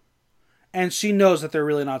up, and she knows that they're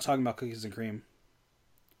really not talking about cookies and cream.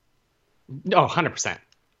 Oh, 100%.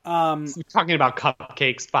 Talking about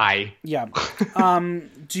cupcakes, bye. Yeah.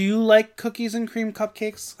 Do you like cookies and cream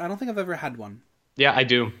cupcakes? I don't think I've ever had one. Yeah, I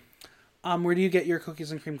do. Where do you get your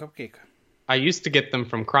cookies and cream cupcake? I used to get them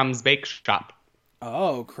from Crumb's Bake Shop.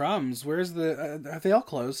 Oh, Crumbs. Where's are they all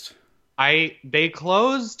closed? They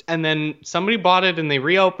closed, and then somebody bought it, and they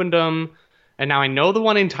reopened them, and now I know the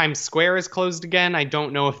one in Times Square is closed again. I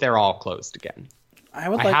don't know if they're all closed again. I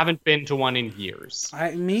haven't been to one in years.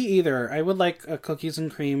 Me either. I would like a cookies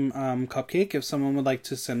and cream cupcake if someone would like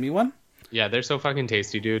to send me one. Yeah, they're so fucking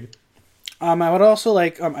tasty, dude. I would also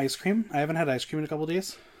like ice cream. I haven't had ice cream in a couple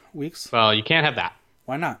days. Weeks. Well, you can't have that.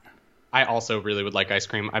 Why not? I also really would like ice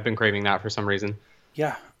cream. I've been craving that for some reason.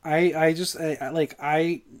 Yeah,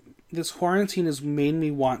 this quarantine has made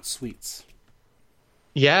me want sweets.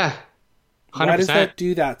 Yeah, 100%. Why does that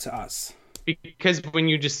do that to us? Because when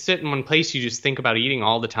you just sit in one place, you just think about eating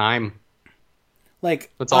all the time.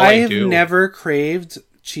 Like, that's all I do. I've never craved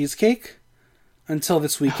cheesecake until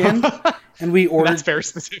this weekend, and we ordered. That's very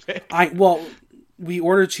specific. We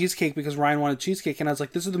ordered cheesecake because Ryan wanted cheesecake, and I was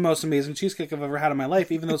like, this is the most amazing cheesecake I've ever had in my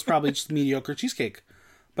life, even though it's probably just mediocre cheesecake.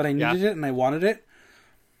 But I needed it, and I wanted it.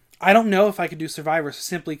 I don't know if I could do Survivor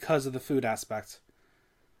simply because of the food aspect.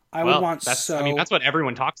 I mean, that's what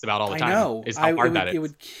everyone talks about all the time. I know. Is how hard that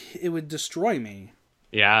is. It would destroy me.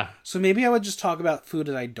 Yeah. So maybe I would just talk about food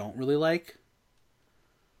that I don't really like.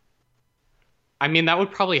 I mean, that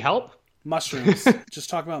would probably help. Mushrooms.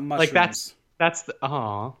 Just talk about mushrooms. Like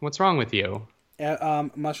what's wrong with you?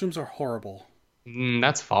 Mushrooms are horrible.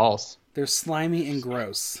 That's false. They're slimy and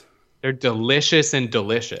gross. They're delicious and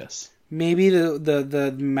delicious. Maybe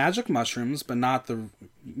the magic mushrooms, but not the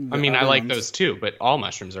I mean, I like those too, but all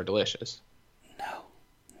mushrooms are delicious.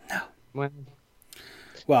 No.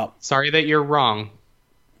 Well, sorry that you're wrong.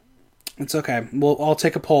 It's okay. I'll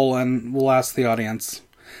take a poll and we'll ask the audience.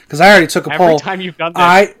 Because I already took a poll. Every time you've done this,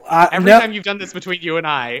 time you've done this between you and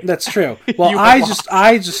I. That's true. Well,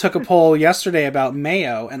 I just took a poll yesterday about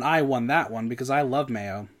mayo, and I won that one because I love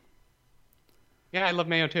mayo. Yeah, I love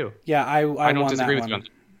mayo too. Yeah, I don't won disagree that with one. you on that.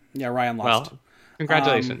 Yeah, Ryan lost. Well,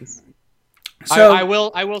 congratulations. So I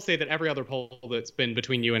will say that every other poll that's been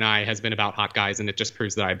between you and I has been about hot guys, and it just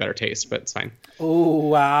proves that I have better taste. But it's fine. Oh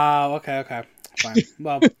wow. Okay. Fine.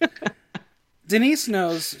 Well. Denise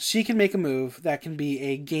knows she can make a move that can be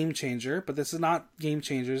a game changer, but this is not Game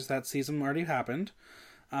Changers. That season already happened.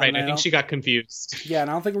 Right, I think she got confused. Yeah, and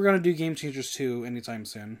I don't think we're going to do Game Changers 2 anytime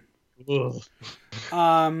soon.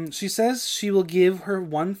 She says she will give her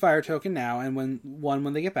one fire token now and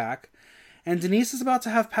when they get back. And Denise is about to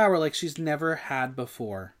have power like she's never had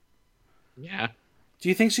before. Yeah. Do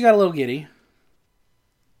you think she got a little giddy?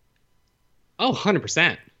 Oh,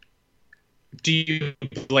 100%. Do you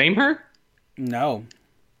blame her? No.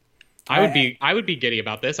 I would be giddy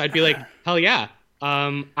about this. I'd be like, hell yeah.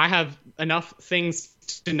 I have enough things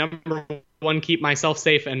to, number one, keep myself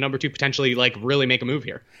safe, and number two, potentially like really make a move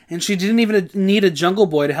here. And she didn't even need a Jungle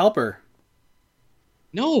Boy to help her.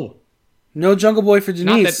 No Jungle Boy for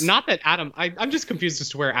Denise. Not that Adam. I'm just confused as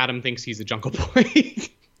to where Adam thinks he's a Jungle Boy.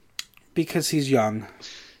 Because he's young.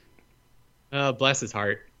 Bless his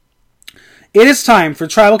heart. It is time for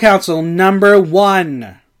Tribal Council number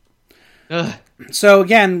 1. So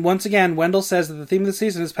once again, Wendell says that the theme of the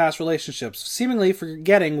season is past relationships, seemingly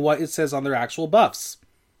forgetting what it says on their actual buffs.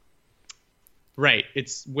 Right.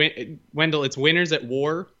 It's Wendell. It's winners at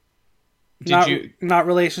war. Not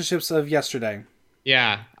relationships of yesterday.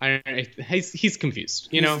 Yeah, he's confused.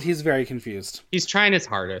 He's very confused. He's trying his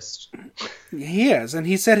hardest. He is, and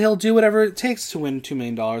he said he'll do whatever it takes to win $2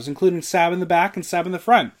 million, including stab in the back and stab in the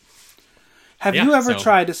front. Have you ever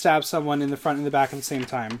tried to stab someone in the front and the back at the same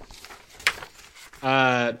time?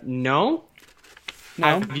 No. No?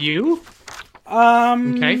 Have you?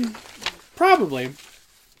 Okay. Probably.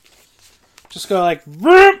 Just go like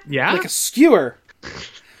a skewer.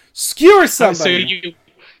 Skewer somebody.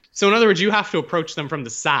 So in other words, you have to approach them from the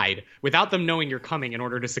side without them knowing you're coming in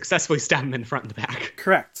order to successfully stab them in the front and the back.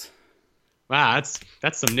 Correct. Wow,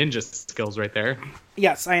 that's some ninja skills right there.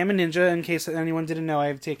 Yes, I am a ninja. In case anyone didn't know, I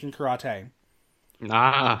have taken karate.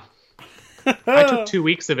 I took 2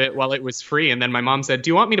 weeks of it while it was free, and then my mom said, "Do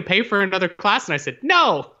you want me to pay for another class?" And I said,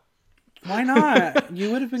 "No." Why not?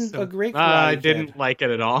 You would have been a great karate I kid. didn't like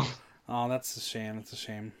it at all. Oh, that's a shame. That's a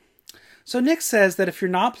shame. So Nick says that if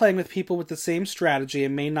you're not playing with people with the same strategy, it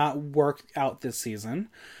may not work out this season.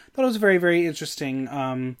 Thought it was a very, very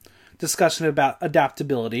interesting discussion about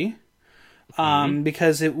adaptability.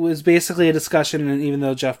 Because it was basically a discussion, and even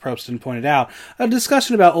though Jeff Probst didn't point it out, a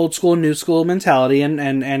discussion about old school and new school mentality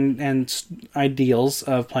and ideals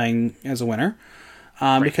of playing as a winner.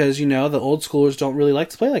 Right. Because, the old schoolers don't really like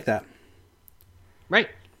to play like that. Right.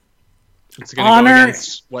 It's going to go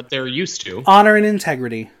against what they're used to. Honor and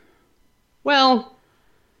integrity. Well,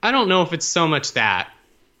 I don't know if it's so much that.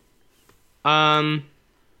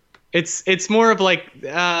 It's more of like,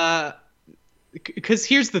 because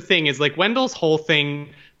here's the thing is like Wendell's whole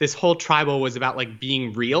thing, this whole tribal was about like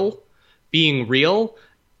being real,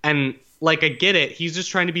 and like I get it. He's just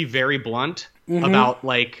trying to be very blunt about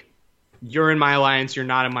like, you're in my alliance, you're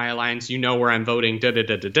not in my alliance, you know where I'm voting, da da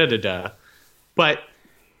da da da da da. But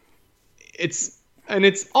it's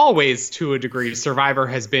always, to a degree, Survivor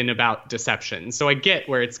has been about deception. So I get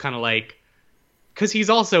where it's kind of like, because he's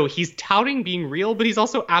touting being real, but he's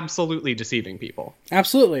also absolutely deceiving people.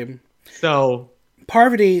 Absolutely. So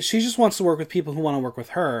Parvati, she just wants to work with people who want to work with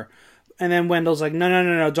her. And then Wendell's like,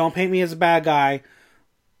 no, don't paint me as a bad guy.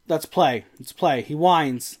 Let's play. He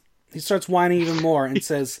whines. He starts whining even more and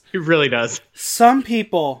says... He really does. Some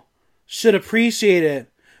people should appreciate it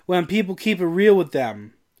when people keep it real with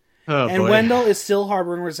them. Oh, and boy. Wendell is still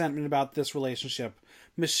harboring resentment about this relationship.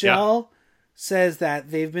 Michelle says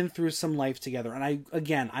that they've been through some life together. And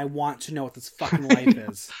I want to know what this fucking life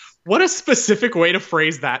is. What a specific way to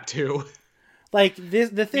phrase that, too. Like, the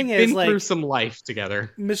thing We've is, been like... through some life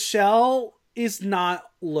together. Michelle is not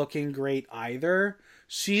looking great either.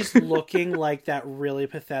 She's looking like that really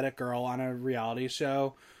pathetic girl on a reality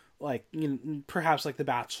show. Like, perhaps like The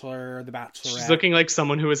Bachelor or The Bachelorette. She's looking like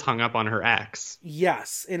someone who is hung up on her ex.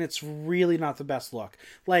 Yes, and it's really not the best look.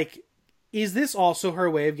 Like, is this also her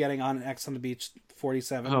way of getting on X on the Beach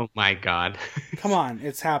 47? Oh my god. Come on,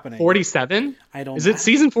 it's happening. 47? I don't know. Is it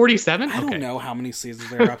season 47? I don't know how many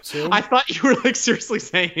seasons they're up to. I thought you were like seriously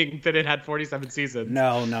saying that it had 47 seasons.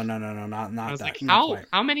 No, not I was that. Like,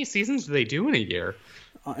 how many seasons do they do in a year?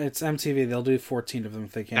 It's MTV. They'll do 14 of them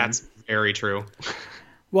if they can. That's very true.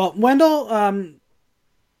 Well, Wendell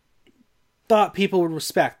thought people would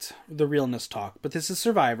respect the realness talk, but this is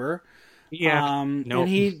Survivor. Yeah. And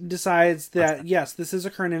he decides that, yes, this is a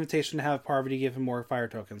current invitation to have Parvati give him more fire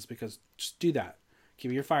tokens, because just do that.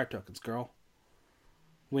 Give me your fire tokens, girl.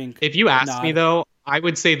 Wink. If you ask me, though, I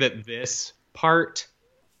would say that this part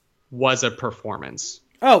was a performance.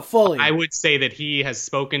 Oh, fully. I would say that he has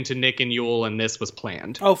spoken to Nick and Yul, and this was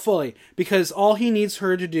planned. Oh, fully. Because all he needs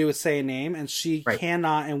her to do is say a name, and she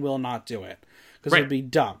cannot and will not do it. Because it would be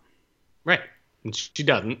dumb. Right. And she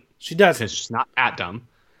doesn't. She doesn't. Because she's not that dumb.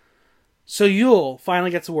 So Yul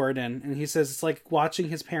finally gets a word in, and he says it's like watching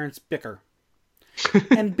his parents bicker.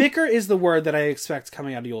 And bicker is the word that I expect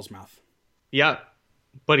coming out of Yul's mouth. Yeah,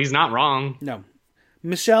 but he's not wrong. No.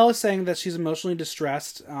 Michelle is saying that she's emotionally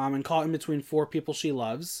distressed and caught in between 4 people she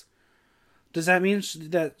loves. Does that mean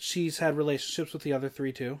that she's had relationships with the other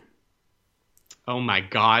 3 too? Oh my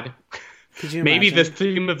god. Could you Maybe imagine? the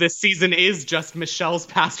theme of this season is just Michelle's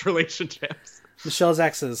past relationships. Michelle's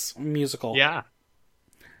exes musical. Yeah.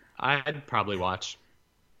 I'd probably watch.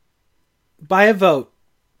 By a vote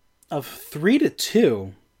of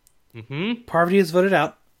 3-2, Parvati is voted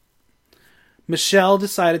out. Michelle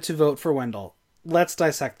decided to vote for Wendell. Let's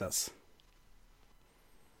dissect this.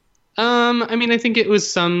 I mean, I think it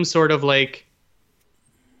was some sort of like...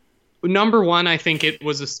 Number one, I think it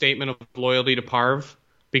was a statement of loyalty to Parv,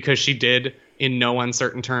 because she did, in no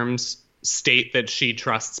uncertain terms, state that she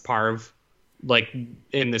trusts Parv, like,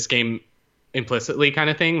 in this game implicitly kind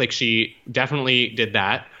of thing. Like, she definitely did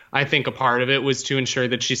that. I think a part of it was to ensure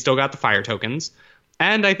that she still got the fire tokens.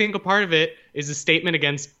 And I think a part of it is a statement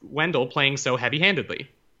against Wendell playing so heavy-handedly.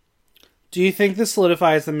 Do you think this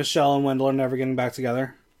solidifies that Michelle and Wendell are never getting back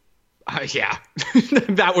together? Yeah.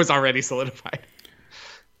 That was already solidified.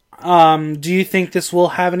 Do you think this will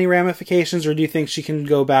have any ramifications, or do you think she can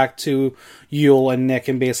go back to Yul and Nick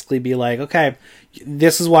and basically be like, okay,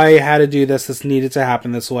 this is why I had to do this. This needed to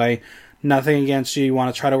happen this way. Nothing against you. You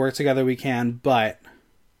want to try to work together, we can, but...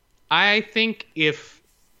 I think if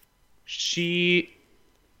she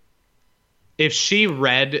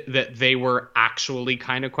read that they were actually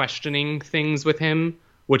kind of questioning things with him,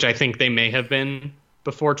 which I think they may have been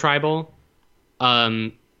before Tribal,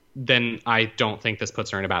 then I don't think this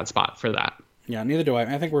puts her in a bad spot for that. Yeah, neither do I.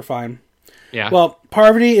 I think we're fine. Yeah. Well,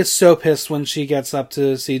 Parvati is so pissed when she gets up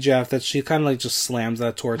to see Jeff that she kind of like just slams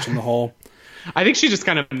that torch in the hole. I think she just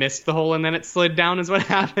kind of missed the hole and then it slid down is what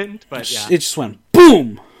happened. But yeah. It just went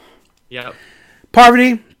boom! Yep.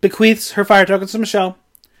 Parvati bequeaths her fire tokens to Michelle,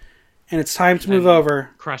 and it's time to move over.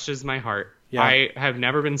 Crushes my heart. Yeah. I have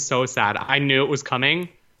never been so sad. I knew it was coming.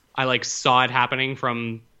 I saw it happening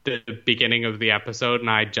from the beginning of the episode, and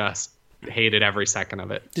I just hated every second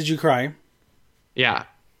of it. Did you cry? Yeah.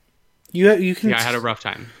 You can. Yeah, I had a rough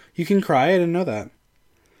time. You can cry? I didn't know that.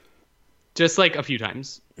 Just a few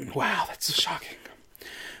times. Wow, that's shocking.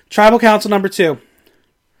 Tribal Council number 2.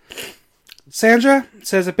 Sandra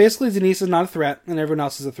says that basically Denise is not a threat and everyone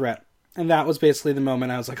else is a threat. And that was basically the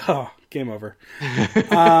moment I was like, oh, game over.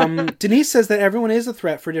 Denise says that everyone is a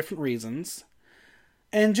threat for different reasons.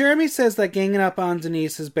 And Jeremy says that ganging up on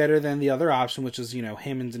Denise is better than the other option, which is,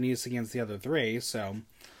 him and Denise against the other 3. So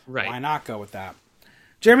why not go with that?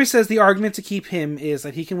 Jeremy says the argument to keep him is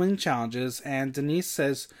that he can win challenges. And Denise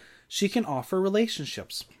says she can offer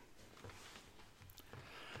relationships.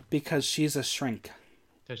 Because she's a shrink.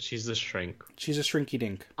 That she's a shrink. She's a shrinky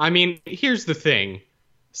dink. I mean, here's the thing.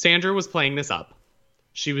 Sandra was playing this up.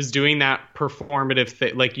 She was doing that performative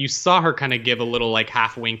thing. You saw her kind of give a little,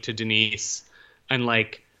 half wink to Denise. And,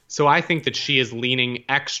 so I think that she is leaning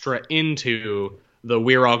extra into the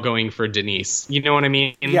we're all going for Denise. You know what I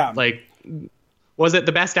mean? Yeah. Was it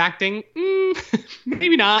the best acting?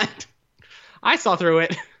 Maybe not. I saw through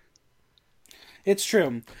it. It's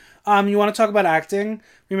true. You want to talk about acting?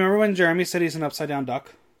 Remember when Jeremy said he's an upside-down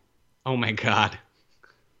duck? Oh, my God.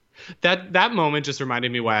 That moment just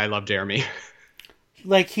reminded me why I love Jeremy.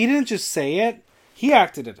 He didn't just say it. He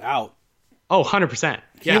acted it out. Oh, 100%.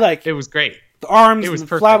 Yeah, it was great. The arms, it was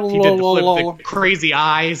perfect. Flab- he did the crazy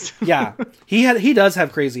eyes. Yeah, he does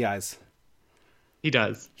have crazy eyes. He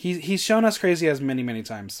does. He's shown us crazy eyes many, many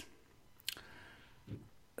times.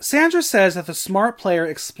 Sandra says that the smart player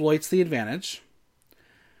exploits the advantage.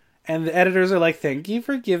 And the editors are like, thank you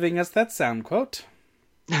for giving us that sound quote.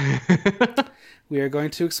 We are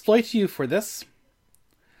going to exploit you for this.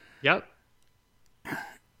 Yep.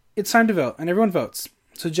 It's time to vote, and everyone votes.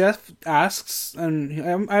 So Jeff asks, and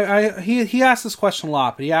he asks this question a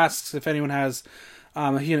lot, but he asks if anyone has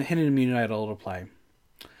a hidden immunity idol to play.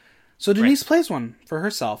 So Denise plays one for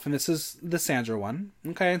herself, and this is the Sandra one.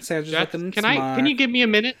 Okay, and Sandra's Jeff, looking can smart. Can you give me a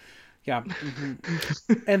minute? Yeah.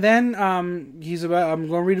 Mm-hmm. And then I'm going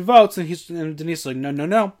to read the votes, and Denise is like,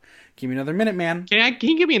 no. Give me another minute, man. Can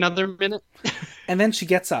you give me another minute? And then she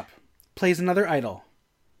gets up, plays another idol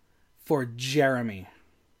for Jeremy.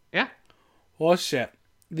 Yeah. Oh, shit.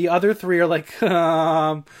 The other 3 are like,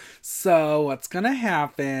 so what's going to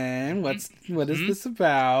happen? What is this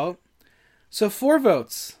about? So 4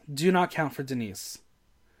 votes do not count for Denise.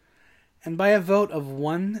 And by a vote of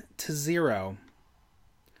 1-0,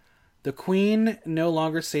 the queen no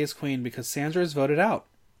longer stays queen because Sandra is voted out.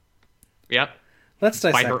 Yep. Let's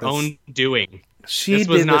dissect by her this. own doing. This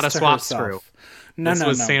was not a swap herself. screw.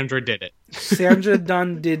 No. Sandra did it. Sandra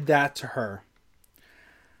Dunn did that to her.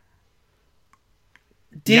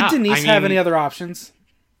 Did Denise have any other options?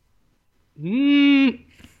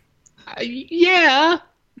 Yeah,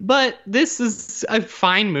 but this is a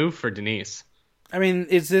fine move for Denise. I mean,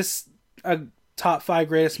 is this a top 5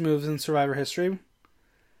 greatest moves in Survivor history?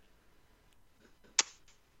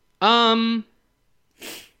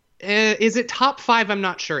 Is it top 5? I'm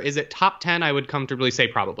not sure. Is it top 10? I would comfortably say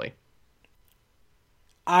probably.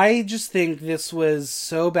 I just think this was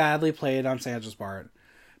so badly played on Sandra's part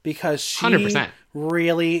because she 100%.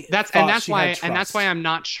 Really that's why I'm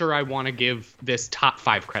not sure I want to give this top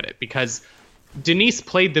 5 credit, because Denise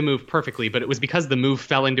played the move perfectly, but it was because the move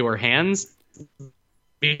fell into her hands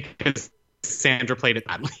because Sandra played it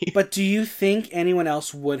badly. But do you think anyone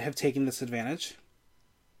else would have taken this advantage?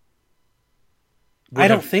 I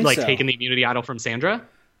don't think so. Taken the immunity idol from Sandra?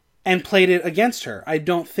 and played it against her. I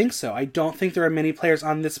don't think so. I don't think there are many players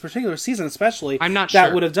on this particular season, especially, I'm not that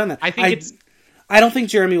sure. would have done that. I don't think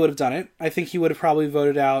Jeremy would have done it. I think he would have probably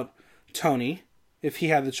voted out Tony if he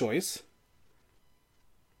had the choice.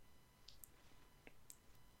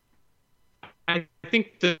 I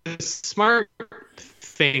think the smart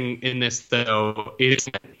thing in this, though, is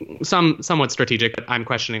somewhat strategic, but I'm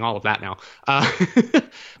questioning all of that now.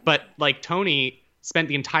 But, like, Tony spent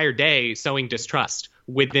the entire day sowing distrust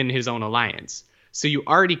within his own alliance. So you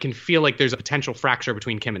already can feel like there's a potential fracture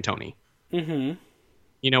between Kim and Tony. Mm-hmm.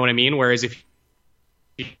 You know what I mean? Whereas if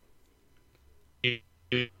you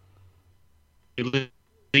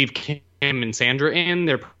leave Kim and Sandra in,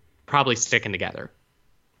 they're probably sticking together.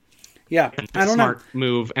 Yeah, I don't know. Smart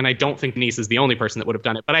move, and I don't think Denise is the only person that would have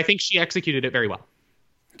done it, but I think she executed it very well.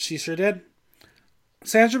 She sure did.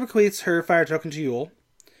 Sandra bequeaths her fire token to Yul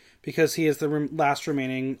because he is the last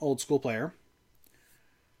remaining old school player.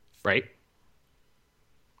 Right.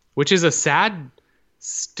 Which is a sad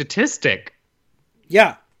statistic.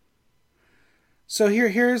 Yeah. So here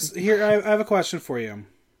I have a question for you.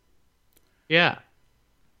 Yeah.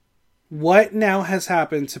 What now has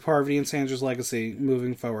happened to Parvati and Sandra's legacy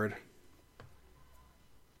moving forward?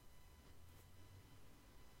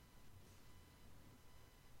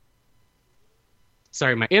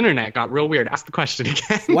 Sorry, my internet got real weird. Ask the question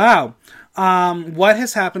again. Wow. What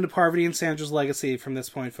has happened to Parvati and Sandra's legacy from this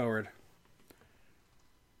point forward?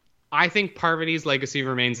 I think Parvati's legacy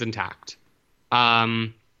remains intact.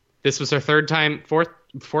 This was her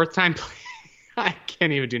fourth time. I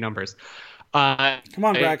can't even do numbers. Come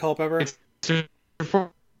on, Brad Culpepper. It's her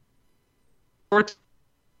fourth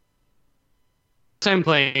time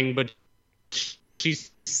playing, but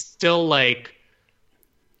she's still like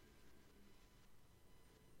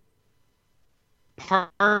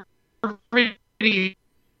Parvati's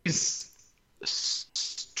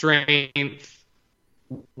strength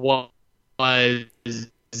was.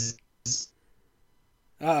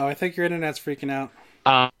 Uh-oh, I think your internet's freaking out.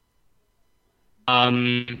 I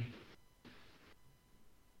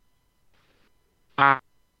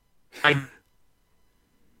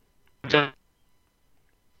don't.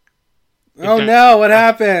 Oh no, what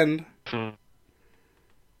happened?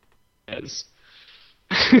 Is.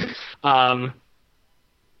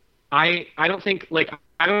 I don't think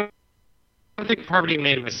I don't think Parvati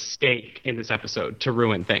made a mistake in this episode to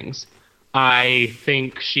ruin things. I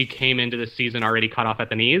think she came into the season already cut off at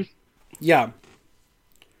the knees. Yeah.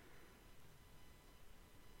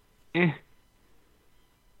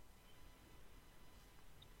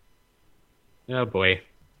 Oh boy.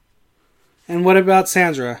 And what about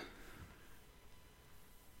Sandra?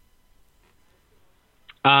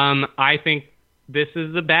 I think this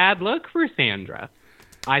is a bad look for Sandra.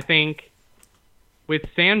 I think with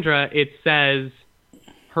Sandra, it says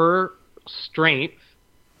her strength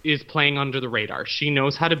is playing under the radar. She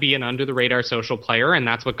knows how to be an under the radar social player, and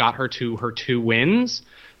that's what got her to her 2 wins.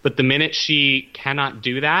 But the minute she cannot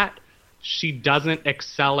do that, she doesn't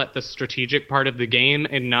excel at the strategic part of the game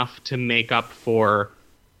enough to make up for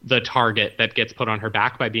the target that gets put on her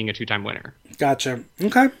back by being a 2-time winner. Gotcha.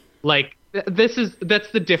 Okay. Like, that's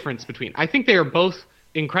the difference between. I think they are both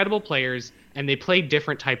incredible players, and they play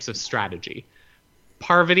different types of strategy.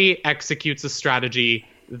 Parvati executes a strategy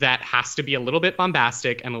that has to be a little bit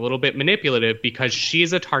bombastic and a little bit manipulative because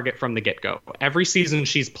she's a target from the get-go. Every season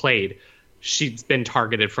she's played, she's been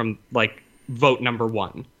targeted from, like, vote number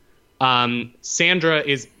 1. Sandra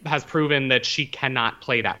has proven that she cannot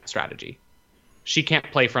play that strategy. She can't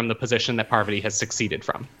play from the position that Parvati has succeeded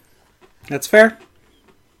from. That's fair.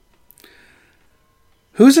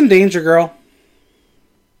 Who's in danger, girl?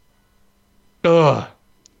 Ugh.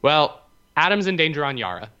 Well, Adam's in danger on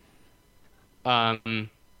Yara.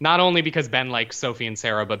 Not only because Ben likes Sophie and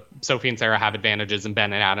Sarah, but Sophie and Sarah have advantages and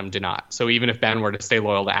Ben and Adam do not. So even if Ben were to stay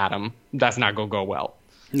loyal to Adam, that's not going to go well.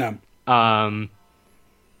 No.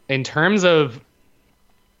 In terms of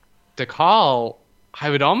Dakal, I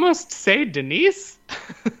would almost say Denise.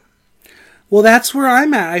 Well, that's where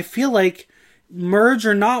I'm at. I feel like, merge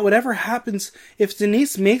or not, whatever happens, if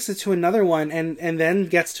Denise makes it to another one and then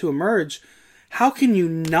gets to a merge, how can you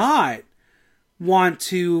not want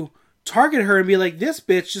to target her and be like, this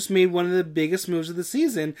bitch just made one of the biggest moves of the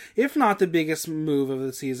season, if not the biggest move of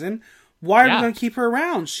the season. Why are we going to keep her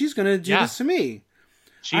around? She's going to do this to me.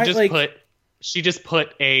 She just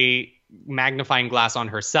put a magnifying glass on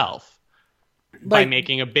herself by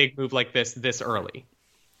making a big move like this early.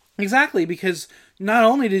 Exactly, because not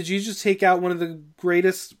only did you just take out one of the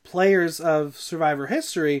greatest players of Survivor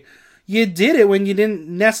history, you did it when you didn't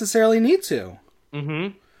necessarily need to.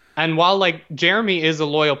 Mm-hmm. And while, like, Jeremy is a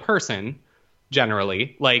loyal person,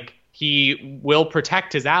 generally. Like, he will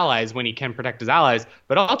protect his allies when he can protect his allies,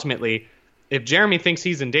 but ultimately, if Jeremy thinks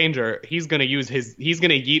he's in danger, he's going to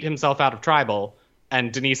yeet himself out of tribal,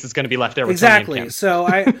 and Denise is going to be left there with Tony and Kim. So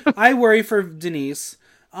I worry for Denise.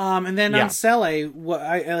 And then on Cele,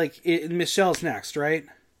 Michelle's next, right?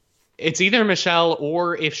 It's either Michelle,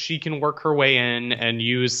 or if she can work her way in and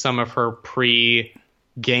use some of her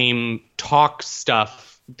pre-game talk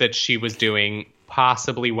stuff that she was doing,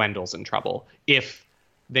 possibly Wendell's in trouble. If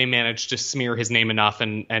they manage to smear his name enough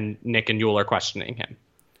and Nick and Yul are questioning him.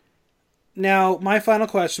 Now, my final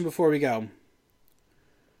question before we go.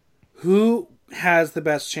 Who has the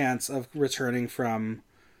best chance of returning from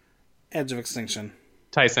Edge of Extinction?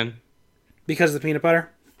 Tyson. Because of the peanut butter?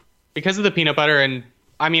 Because of the peanut butter, and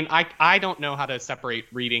I mean, I don't know how to separate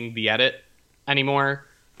reading the edit anymore.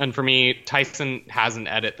 And for me, Tyson has an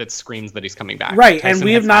edit that screams that he's coming back. Right, Tyson and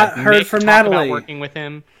we have not heard Nick from talk Natalie. About working with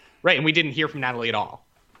him. Right, and we didn't hear from Natalie at all.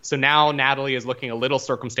 So now Natalie is looking a little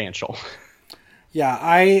circumstantial. Yeah,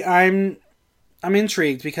 I'm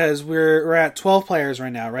intrigued because we're at 12 players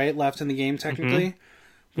right now, right? Left in the game, technically. Mm-hmm.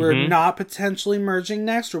 We're not potentially merging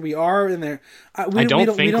next, or we are in there. I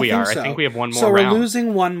don't think we are. So. I think we have one more So we're round.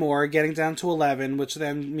 losing one more, getting down to 11, which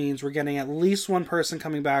then means we're getting at least one person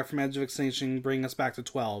coming back from Edge of Extinction, bringing us back to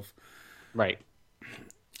 12. Right.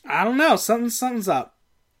 I don't know. Something's up.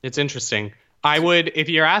 It's interesting. I would, if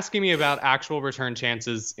you're asking me about actual return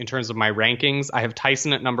chances in terms of my rankings, I have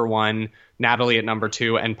Tyson at number 1, Natalie at number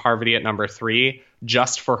 2, and Parvati at number 3,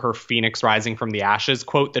 just for her Phoenix Rising from the Ashes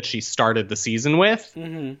quote that she started the season with.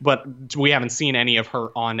 Mm-hmm. But we haven't seen any of her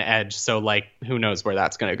on Edge, so, like, who knows where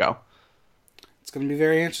that's going to go. It's going to be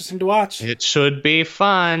very interesting to watch. It should be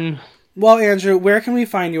fun. Well, Andrew, where can we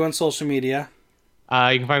find you on social media?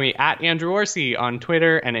 You can find me at Andrew Orsi on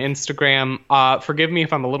Twitter and Instagram. Forgive me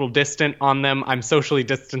if I'm a little distant on them. I'm socially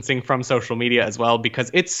distancing from social media as well because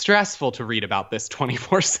it's stressful to read about this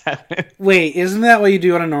 24/7. Wait, isn't that what you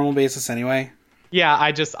do on a normal basis anyway? Yeah,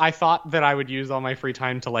 I thought that I would use all my free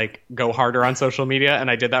time to, like, go harder on social media, and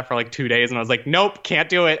I did that for, like, 2 days, and I was like, nope, can't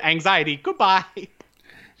do it. Anxiety, goodbye.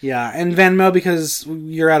 Yeah, and Venmo, because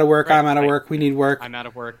you're out of work, right, I'm out of work, we need work. I'm out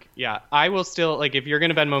of work, yeah. I will still, like, if you're going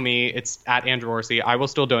to Venmo me, it's at Andrew Orsi. I will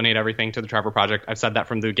still donate everything to the Trevor Project. I've said that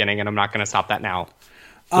from the beginning, and I'm not going to stop that now.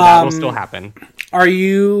 So that will still happen. Are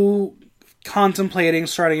you contemplating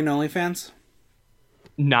starting an OnlyFans?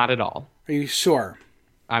 Not at all. Are you sure?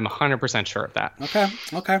 I'm 100% sure of that. Okay.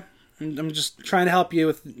 I'm just trying to help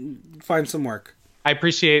you find some work. I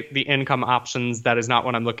appreciate the income options. That is not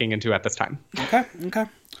what I'm looking into at this time. Okay.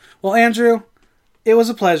 Well, Andrew, it was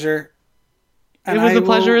a pleasure. And it was a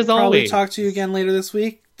pleasure as always. I'll probably talk to you again later this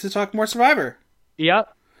week to talk more Survivor.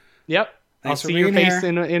 Yep. Thanks I'll see your face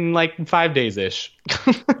in like 5 days-ish.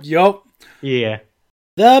 Yup. Yeah.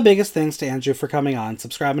 The biggest thanks to Andrew for coming on.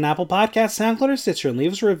 Subscribe on Apple Podcasts, SoundCloud, or Stitcher, and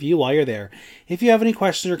leave us a review while you're there. If you have any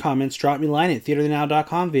questions or comments, drop me a line at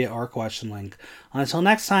theaterthenow.com via our question link. Until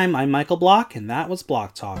next time, I'm Michael Block, and that was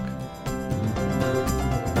Block Talk.